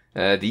true.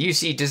 The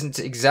UC doesn't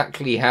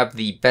exactly have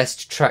the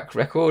best track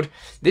record.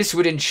 This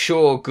would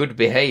ensure good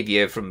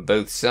behavior from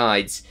both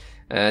sides.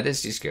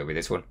 Let's just go with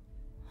this one.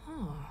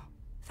 Oh,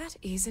 that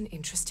is an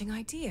interesting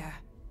idea.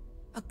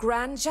 A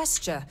grand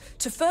gesture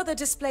to further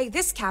display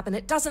this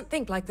cabinet doesn't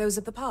think like those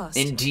of the past.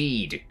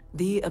 Indeed.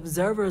 The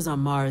observers on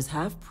Mars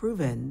have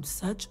proven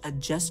such a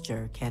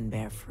gesture can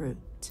bear fruit.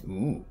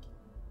 Ooh.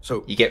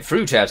 So You get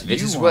fruit out of it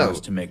you as want well. us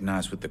to make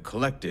nice with the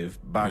collective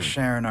by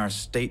sharing our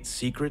state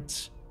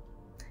secrets?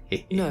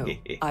 No,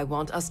 I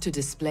want us to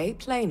display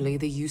plainly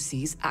the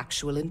UC's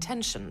actual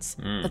intentions.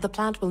 That the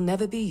plant will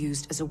never be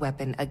used as a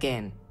weapon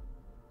again.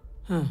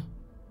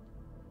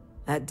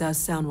 That does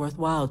sound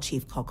worthwhile,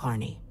 Chief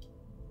Kulkarni.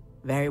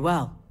 Very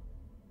well.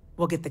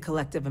 We'll get the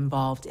collective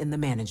involved in the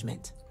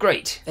management.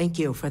 Great. Thank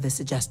you for the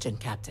suggestion,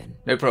 Captain.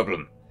 No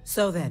problem.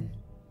 So then,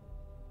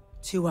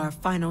 to our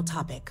final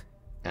topic.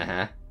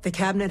 Uh-huh. The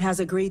Cabinet has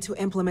agreed to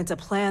implement a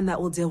plan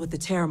that will deal with the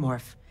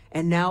Terrormorph,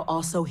 and now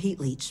also Heat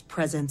Leech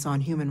presence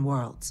on human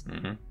worlds.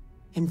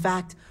 In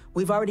fact,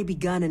 we've already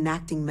begun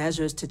enacting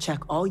measures to check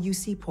all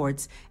UC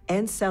ports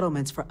and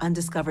settlements for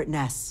undiscovered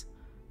nests.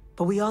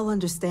 But we all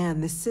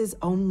understand this is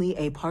only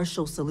a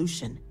partial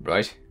solution.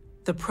 Right.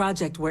 The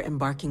project we're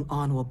embarking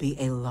on will be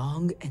a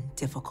long and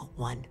difficult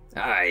one.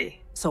 Aye.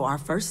 So our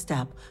first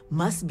step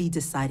must be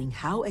deciding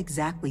how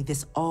exactly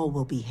this all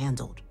will be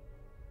handled.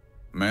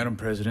 Madam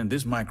President,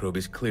 this microbe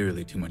is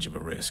clearly too much of a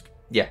risk.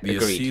 Yeah, the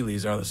agreed.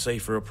 Aseles are the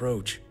safer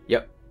approach.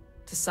 Yep.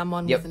 To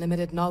someone with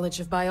limited knowledge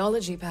of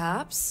biology,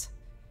 perhaps.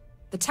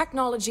 The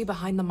technology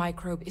behind the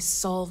microbe is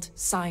solved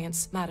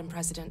science, Madam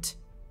President.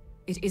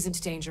 It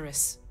isn't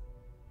dangerous.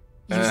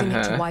 Using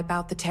it to wipe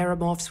out the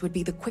Terrormorphs would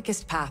be the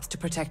quickest path to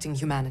protecting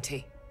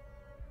humanity.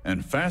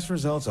 And fast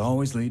results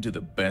always lead to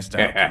the best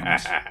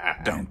outcomes,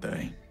 don't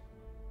they?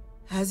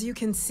 As you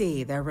can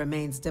see, there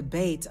remains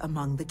debate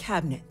among the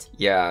Cabinet.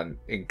 Yeah, I'm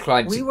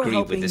inclined to We were agree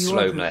with hoping the your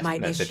slow group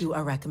might method. issue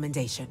a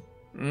recommendation.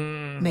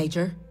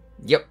 Major?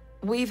 Yep.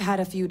 We've had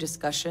a few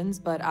discussions,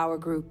 but our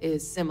group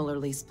is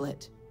similarly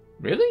split.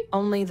 Really?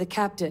 Only the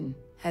captain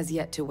has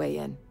yet to weigh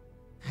in.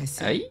 I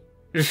see.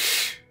 Hey?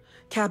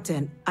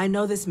 Captain, I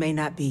know this may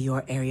not be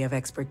your area of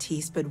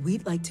expertise, but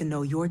we'd like to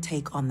know your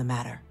take on the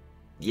matter.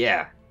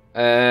 Yeah.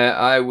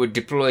 I would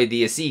deploy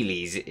the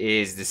Aseles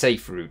is the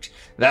safe route.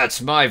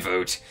 That's my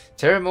vote.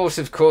 Terrormorphs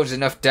have caused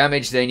enough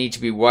damage, they need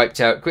to be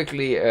wiped out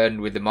quickly, and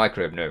with the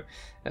microbe, no.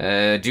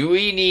 Do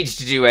we need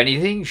to do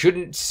anything?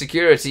 Shouldn't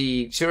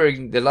security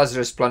during the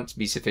Lazarus plant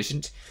be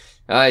sufficient?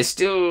 I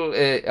still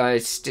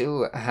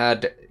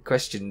had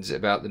questions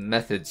about the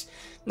methods.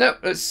 No,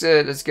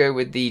 let's go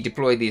with the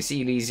deploy the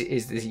Aseles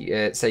is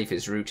the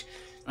safest route.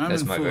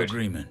 That's I'm in my full vote.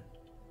 agreement.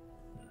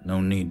 No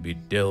need be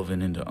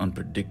delving into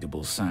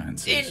unpredictable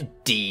sciences.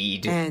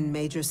 Indeed. And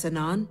Major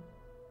Sinan?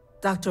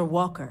 Dr.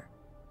 Walker,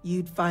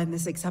 you'd find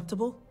this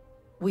acceptable?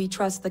 We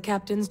trust the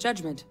captain's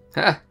judgment.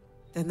 Ha!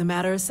 Then the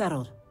matter is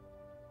settled.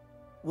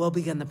 We'll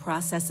begin the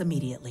process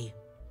immediately.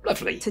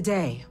 Lovely.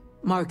 Today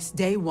marks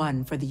day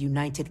one for the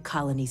United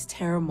Colonies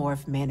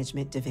Terrormorph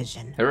Management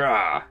Division,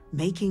 Hurrah!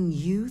 making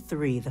you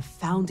three the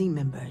founding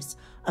members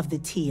of the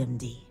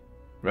TMD.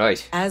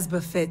 Right. As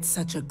befits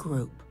such a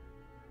group,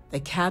 the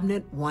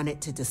Cabinet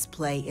wanted to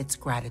display its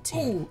gratitude.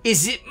 Ooh,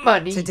 is it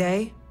money?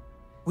 Today,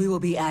 we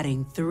will be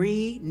adding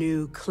 3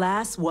 new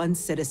Class 1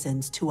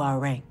 citizens to our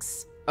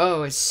ranks.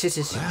 Oh, it's Class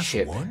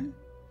citizenship. 1?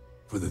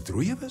 For the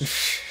 3 of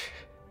us?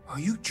 Are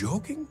you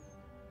joking?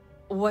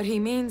 What he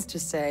means to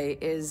say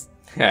is,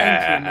 thank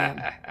you,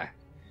 ma'am.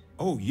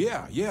 Oh,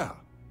 yeah.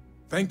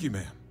 Thank you,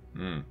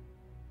 ma'am.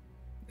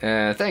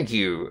 Thank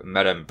you,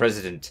 Madam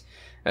President.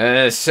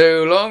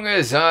 So long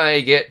as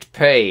I get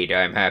paid,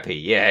 I'm happy.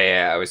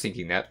 Yeah, I was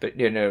thinking that, but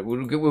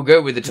we'll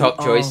go with the top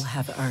We choice. all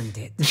have earned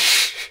it.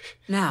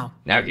 Now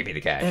give me the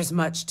cash. there's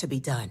much to be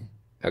done.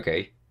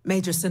 Okay.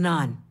 Major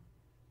Sinan,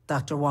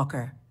 Dr.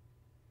 Walker,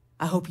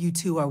 I hope you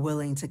two are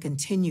willing to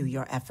continue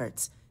your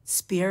efforts,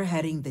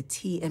 spearheading the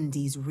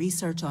TMD's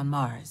research on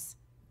Mars.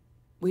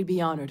 We'd be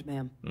honored,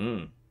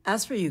 ma'am.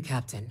 As for you,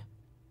 Captain,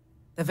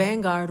 the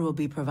Vanguard will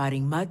be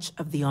providing much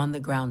of the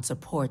on-the-ground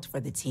support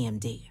for the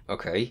TMD.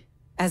 Okay.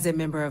 As a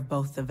member of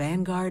both the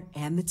Vanguard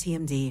and the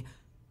TMD,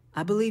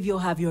 I believe you'll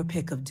have your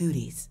pick of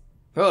duties.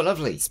 Oh,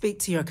 lovely. Speak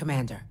to your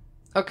commander,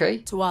 Okay.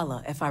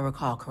 Tuala, if I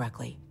recall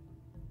correctly.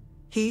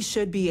 He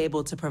should be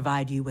able to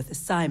provide you with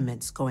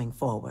assignments going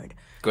forward.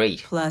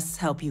 Great. Plus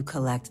help you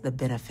collect the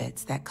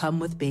benefits that come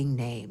with being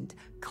named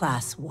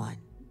Class 1.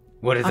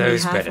 What are On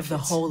those behalf benefits? of the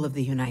whole of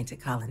the United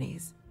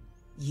Colonies,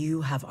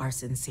 you have our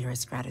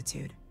sincerest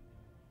gratitude.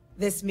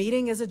 This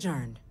meeting is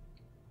adjourned.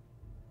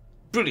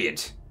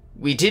 Brilliant.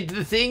 We did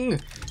the thing.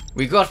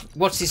 We got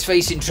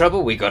what's-his-face in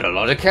trouble. We got a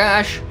lot of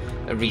cash.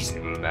 A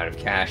reasonable amount of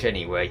cash,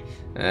 anyway.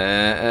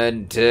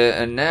 And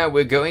now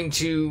we're going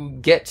to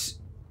get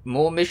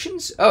more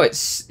missions? Oh,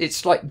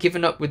 it's like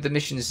given up with the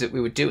missions that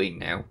we were doing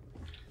now.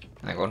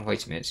 Hang on,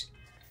 wait a minute.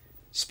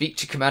 Speak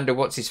to Commander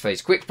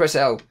What's-His-Face. Quick, press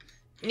L.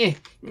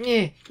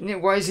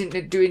 Why isn't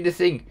it doing the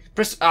thing?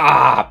 Press...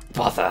 Ah,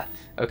 bother.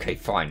 Okay,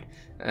 fine.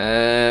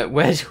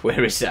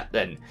 Where is that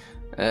then?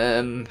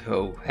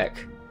 Oh, heck.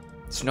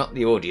 It's not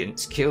the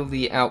audience. Kill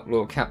the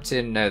outlaw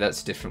captain. No,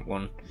 that's a different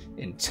one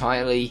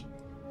entirely.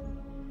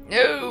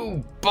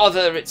 No,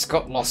 bother, it's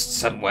got lost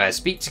somewhere.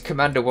 Speak to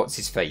Commander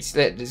What's-His-Face.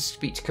 Let's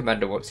speak to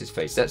Commander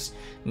What's-His-Face. That's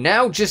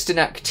now just an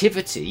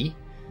activity,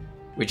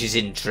 which is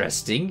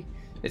interesting.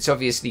 It's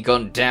obviously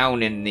gone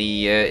down in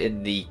the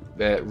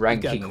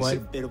rankings. You've got quite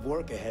a bit of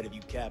work ahead of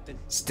you, Captain.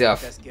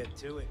 Stuff. Let's get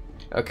to it.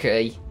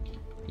 Okay.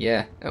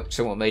 Yeah. Oh,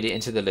 someone made it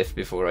into the lift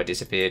before I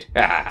disappeared.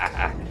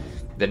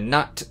 The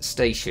Nat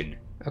Station.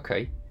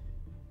 Okay.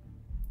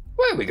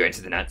 Why are we going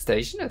to the Nat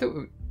Station? I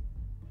thought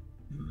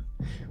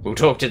we'll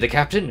talk to the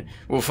captain.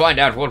 We'll find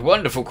out what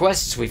wonderful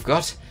quests we've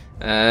got.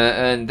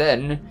 And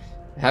then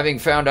having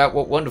found out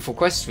what wonderful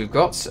quests we've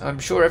got, I'm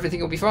sure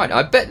everything will be fine.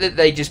 I bet that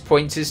they just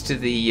point us to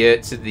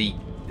the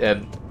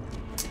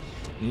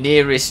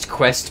nearest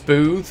quest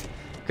booth,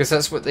 because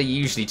that's what they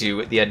usually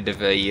do at the end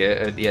of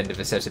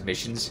a set of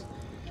missions.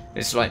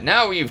 It's like,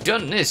 now you've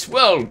done this,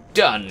 well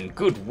done,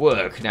 good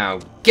work. Now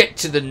get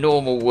to the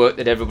normal work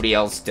that everybody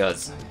else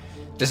does.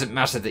 Doesn't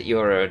matter that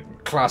you're a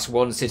Class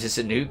 1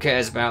 citizen, who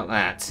cares about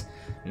that?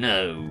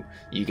 No,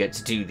 you get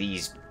to do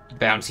these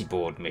bounty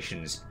board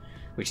missions,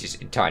 which is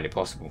entirely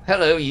possible.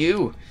 Hello,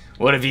 you.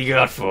 What have you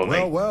got for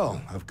me? Well,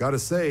 I've got to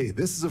say,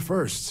 this is a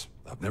first.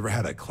 I've never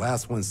had a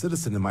Class 1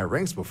 citizen in my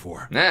ranks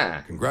before.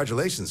 Ah.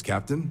 Congratulations,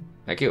 Captain.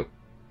 Thank you.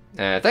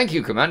 Thank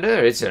you,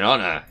 Commander. It's an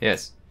honor.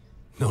 Yes.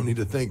 No need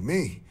to thank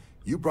me.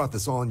 You brought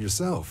this all on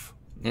yourself.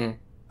 Yeah.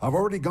 I've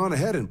already gone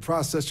ahead and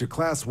processed your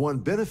Class 1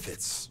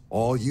 benefits.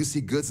 All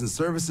UC goods and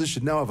services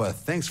should now have a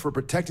thanks for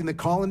protecting the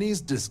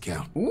colonies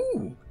discount.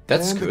 Ooh,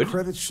 that's good. And the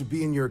credits should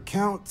be in your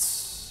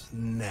accounts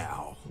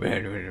now.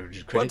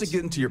 But to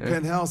get into your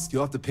penthouse,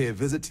 you'll have to pay a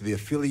visit to the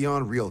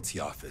Aphelion Realty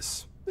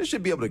office. They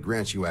should be able to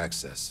grant you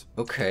access.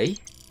 Okay.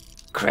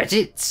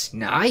 Credits.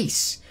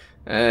 Nice.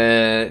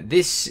 That's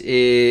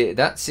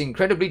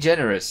incredibly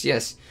generous.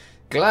 Yes.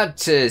 Glad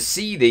to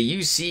see the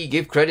UC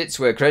give credits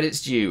where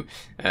credit's due.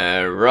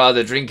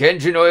 Rather drink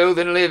engine oil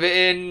than live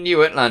in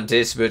New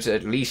Atlantis, but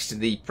at least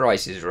the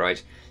price is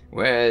right.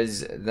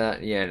 Where's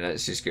that? Yeah,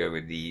 let's just go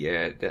with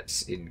the,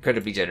 that's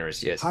incredibly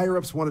generous, yes.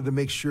 Higher-ups wanted to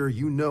make sure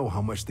you know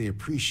how much they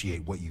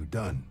appreciate what you've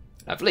done.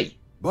 Lovely.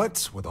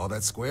 But with all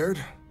that squared,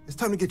 it's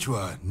time to get you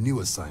a new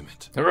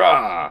assignment.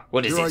 Hurrah!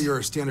 What is it? Here are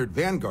your standard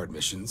Vanguard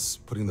missions,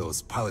 putting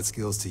those pilot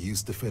skills to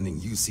use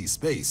defending UC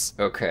space.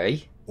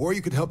 Okay. Or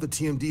you could help the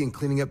TMD in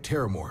cleaning up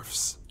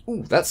Terrormorphs.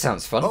 Ooh, that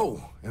sounds fun.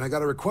 Oh, and I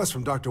got a request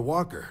from Dr.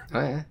 Walker. Oh,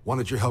 yeah?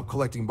 Wanted your help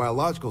collecting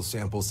biological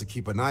samples to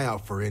keep an eye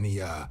out for any,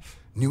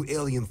 new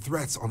alien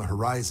threats on the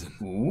horizon.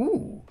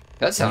 Ooh,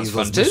 that sounds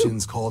fun too.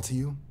 Missions call to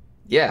you?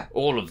 Yeah,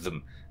 all of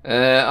them.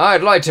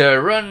 I'd like to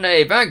run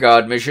a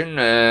Vanguard mission,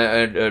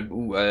 and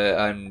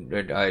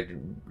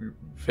I'm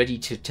ready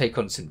to take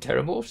on some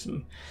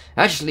Terrormorphs.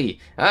 Actually,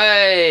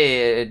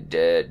 I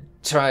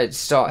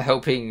start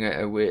helping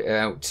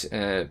out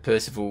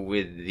Percival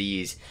with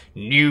these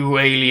new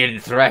alien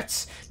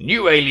threats.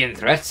 New alien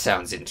threats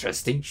sounds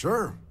interesting.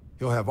 Sure,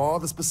 he'll have all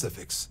the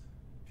specifics.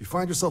 If you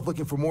find yourself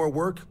looking for more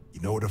work, you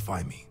know where to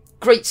find me.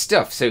 Great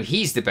stuff. So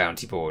he's the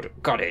bounty board.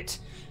 Got it.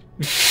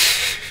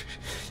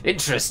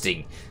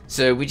 Interesting.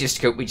 So we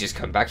just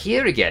come back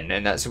here again,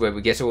 and that's where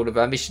we get all of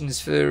our missions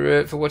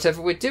for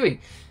whatever we're doing.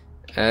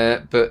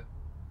 But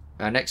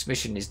our next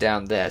mission is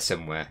down there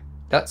somewhere.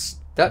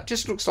 That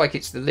just looks like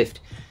it's the lift.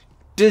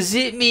 Does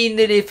it mean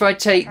that if I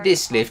take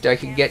this lift, I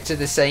can get to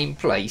the same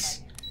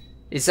place?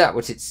 Is that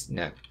what it's?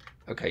 No.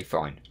 Okay,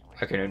 fine.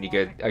 I can only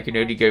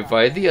go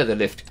via the other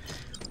lift.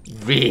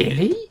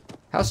 Really?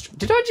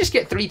 Did I just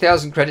get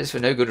 3,000 credits for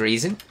no good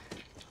reason?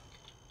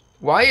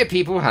 Why are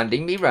people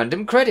handing me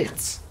random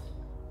credits?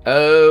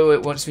 Oh,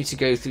 it wants me to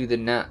go through the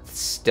Nat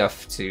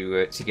stuff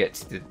to get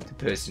to the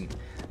person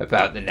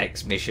about the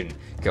next mission.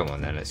 Come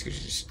on then, let's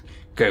just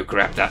go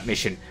grab that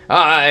mission.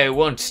 I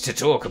want to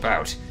talk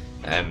about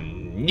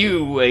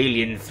new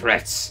alien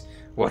threats.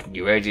 What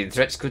new alien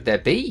threats could there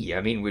be?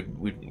 I mean,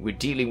 we're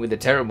dealing with the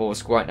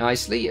Terrormorphs quite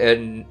nicely,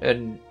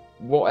 and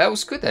what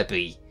else could there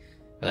be?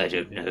 I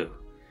don't know.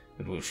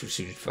 But we'll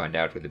soon find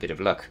out with a bit of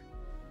luck.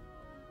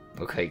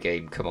 Okay,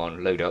 game, come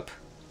on, load up.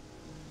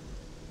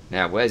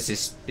 Now, where's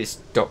this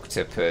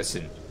doctor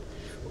person?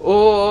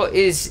 Or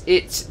is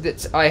it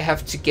that I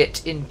have to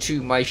get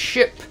into my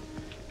ship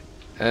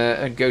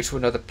and go to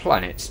another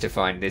planet to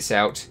find this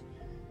out?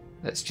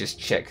 Let's just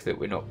check that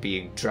we're not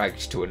being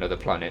dragged to another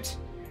planet.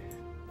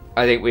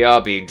 I think we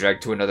are being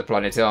dragged to another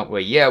planet, aren't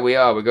we? Yeah, we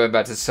are. We're going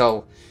back to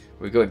Sol.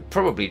 We're going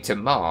probably to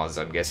Mars,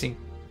 I'm guessing.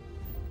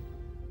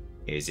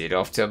 Is it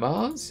off to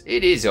Mars?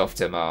 It is off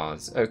to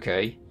Mars.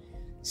 Okay.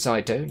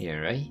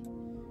 Cydonia, eh?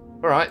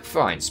 Alright,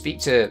 fine. Speak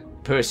to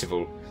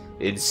Percival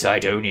in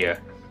Cydonia.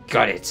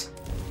 Got it.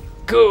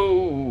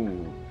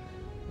 Go!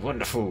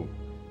 Wonderful.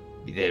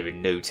 Be there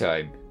in no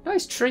time.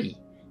 Nice tree.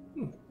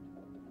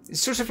 It's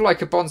sort of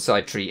like a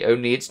bonsai tree,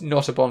 only it's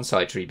not a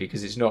bonsai tree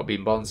because it's not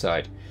been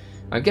bonsai'd.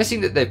 I'm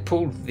guessing that they've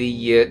pulled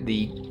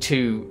the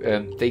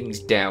two things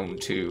down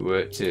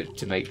to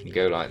make them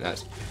go like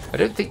that. I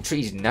don't think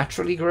trees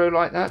naturally grow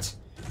like that.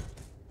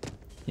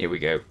 Here we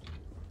go.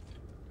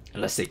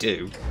 Unless they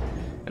do.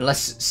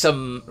 Unless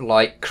some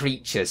like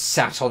creature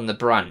sat on the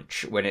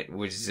branch when it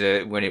was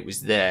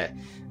there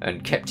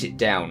and kept it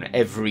down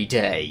every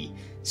day,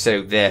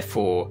 so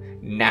therefore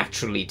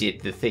naturally did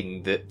the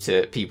thing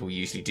that people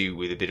usually do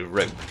with a bit of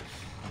rope.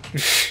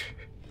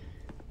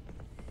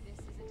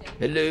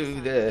 Hello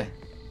there.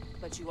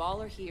 But you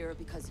all are here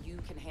because you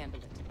can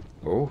handle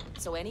it. Oh.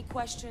 So any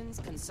questions,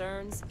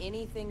 concerns,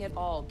 anything at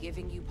all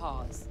giving you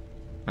pause,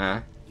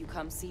 you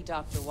come see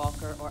Dr.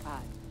 Walker or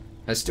I.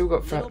 I still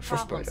got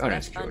frostbite. Oh,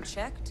 that's good.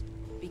 Unchecked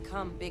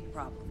become big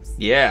problems.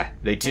 Yeah,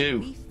 they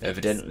do.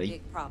 Evidently.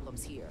 Big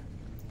problems here.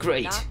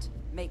 Great. Not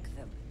make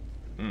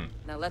them.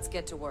 Now let's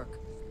get to work.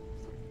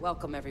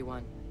 Welcome,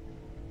 everyone,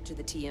 to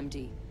the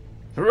TMD.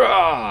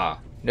 Hurrah!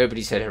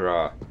 Nobody said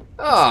hurrah.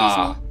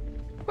 Ah!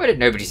 Why did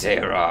nobody say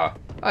hurrah?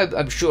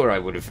 I'm sure I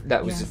would have.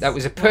 That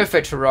was a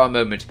perfect hurrah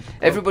moment.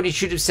 Everybody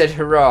should have said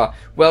hurrah.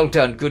 Well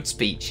done. Good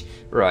speech.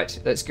 Right,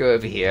 let's go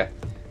over here.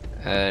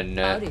 And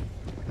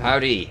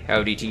howdy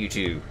to you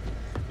two.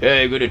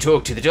 I'm going to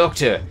talk to the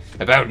doctor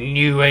about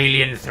new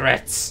alien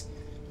threats.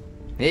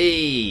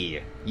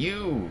 Hey,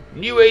 you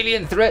new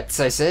alien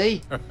threats, I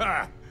say.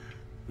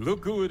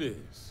 Look who it is.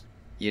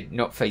 You're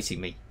not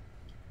facing me.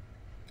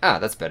 Ah,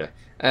 that's better.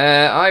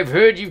 I've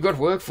heard you've got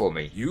work for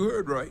me. You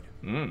heard right.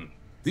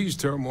 These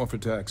Terrormorph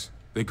attacks,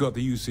 they caught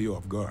the UC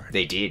off guard.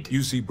 They did.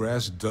 UC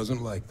brass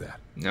doesn't like that.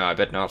 No, I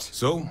bet not.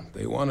 So,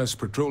 they want us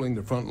patrolling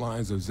the front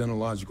lines of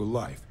xenological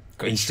life.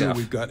 Great Ensure stuff.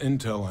 we've got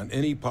intel on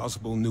any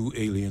possible new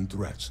alien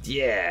threats.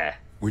 Yeah.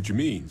 Which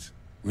means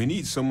we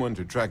need someone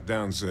to track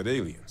down said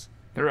aliens.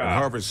 Hurrah. And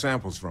harvest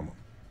samples from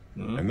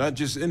them. And not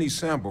just any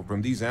sample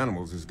from these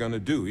animals is gonna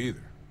do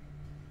either.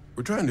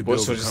 We're trying to build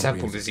What sort of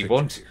sample does he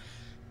want? Here,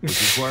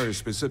 which requires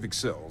specific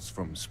cells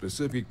from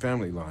specific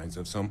family lines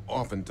of some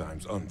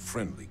oftentimes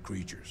unfriendly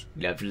creatures.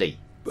 Lovely.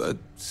 But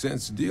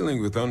since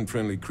dealing with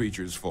unfriendly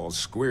creatures falls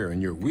square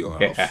in your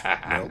wheelhouse,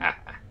 well,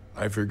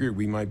 I figured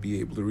we might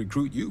be able to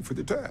recruit you for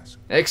the task.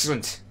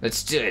 Excellent.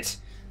 Let's do it.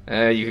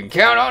 You can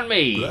count on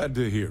me. Glad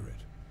to hear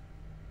it.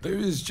 There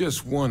is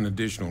just one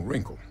additional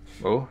wrinkle.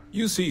 Oh?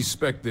 UC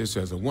spec this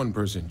as a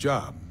one-person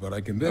job, but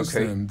I convinced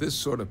them this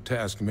sort of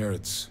task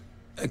merits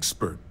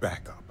expert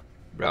backup.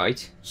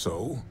 Right.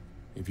 So,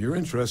 if you're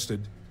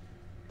interested,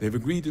 they've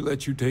agreed to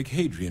let you take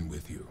Hadrian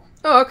with you.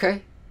 Oh,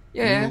 okay.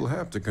 Yeah. You'll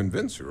have to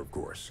convince her, of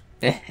course.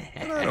 But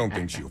I don't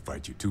think she'll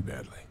fight you too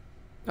badly.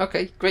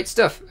 Okay, great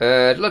stuff.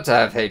 I'd love to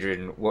have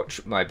Hadrian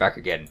watch my back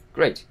again.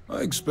 Great. I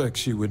expect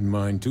she wouldn't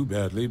mind too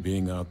badly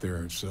being out there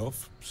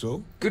herself,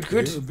 so good.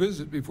 Pay her a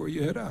visit before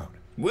you head out.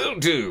 Will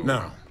do.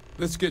 Now,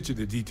 let's get you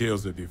the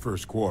details of your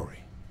first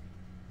quarry.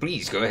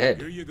 Please, go ahead.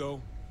 Here you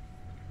go.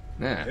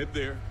 Yeah. Head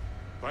there,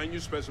 find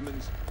your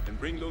specimens, and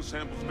bring those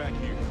samples back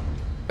here.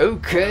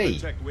 Okay.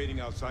 Tech waiting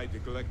outside to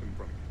collect them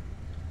from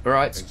you. All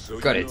right,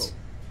 so got you it.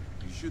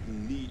 know, you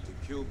shouldn't need to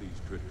kill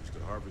these critters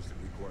to harvest the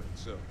required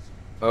cells.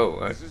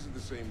 Oh, This isn't the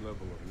same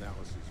level of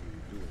analysis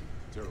we were doing.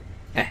 Terrible.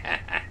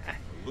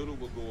 A little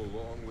will go a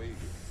long way here.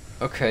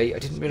 Okay, I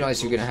didn't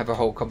realize you were going to have a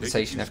whole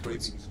conversation Take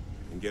afterwards.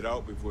 And get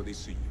out before they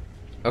see you.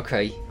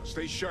 Okay. Now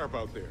stay sharp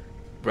out there.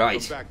 Right.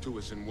 Come back to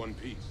us in one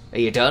piece. Are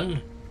you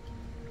done?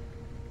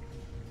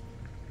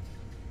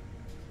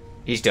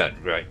 He's done.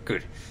 Right,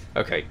 good.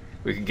 Okay,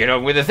 we can get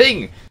on with the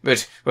thing.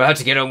 But we'll have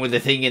to get on with the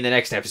thing in the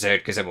next episode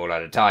because I'm all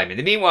out of time. In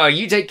the meanwhile,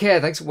 you take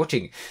care. Thanks for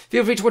watching.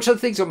 Feel free to watch other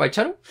things on my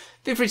channel.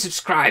 Feel free to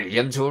subscribe if you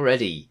haven't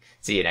already.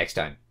 See you next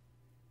time.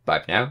 Bye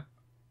for now.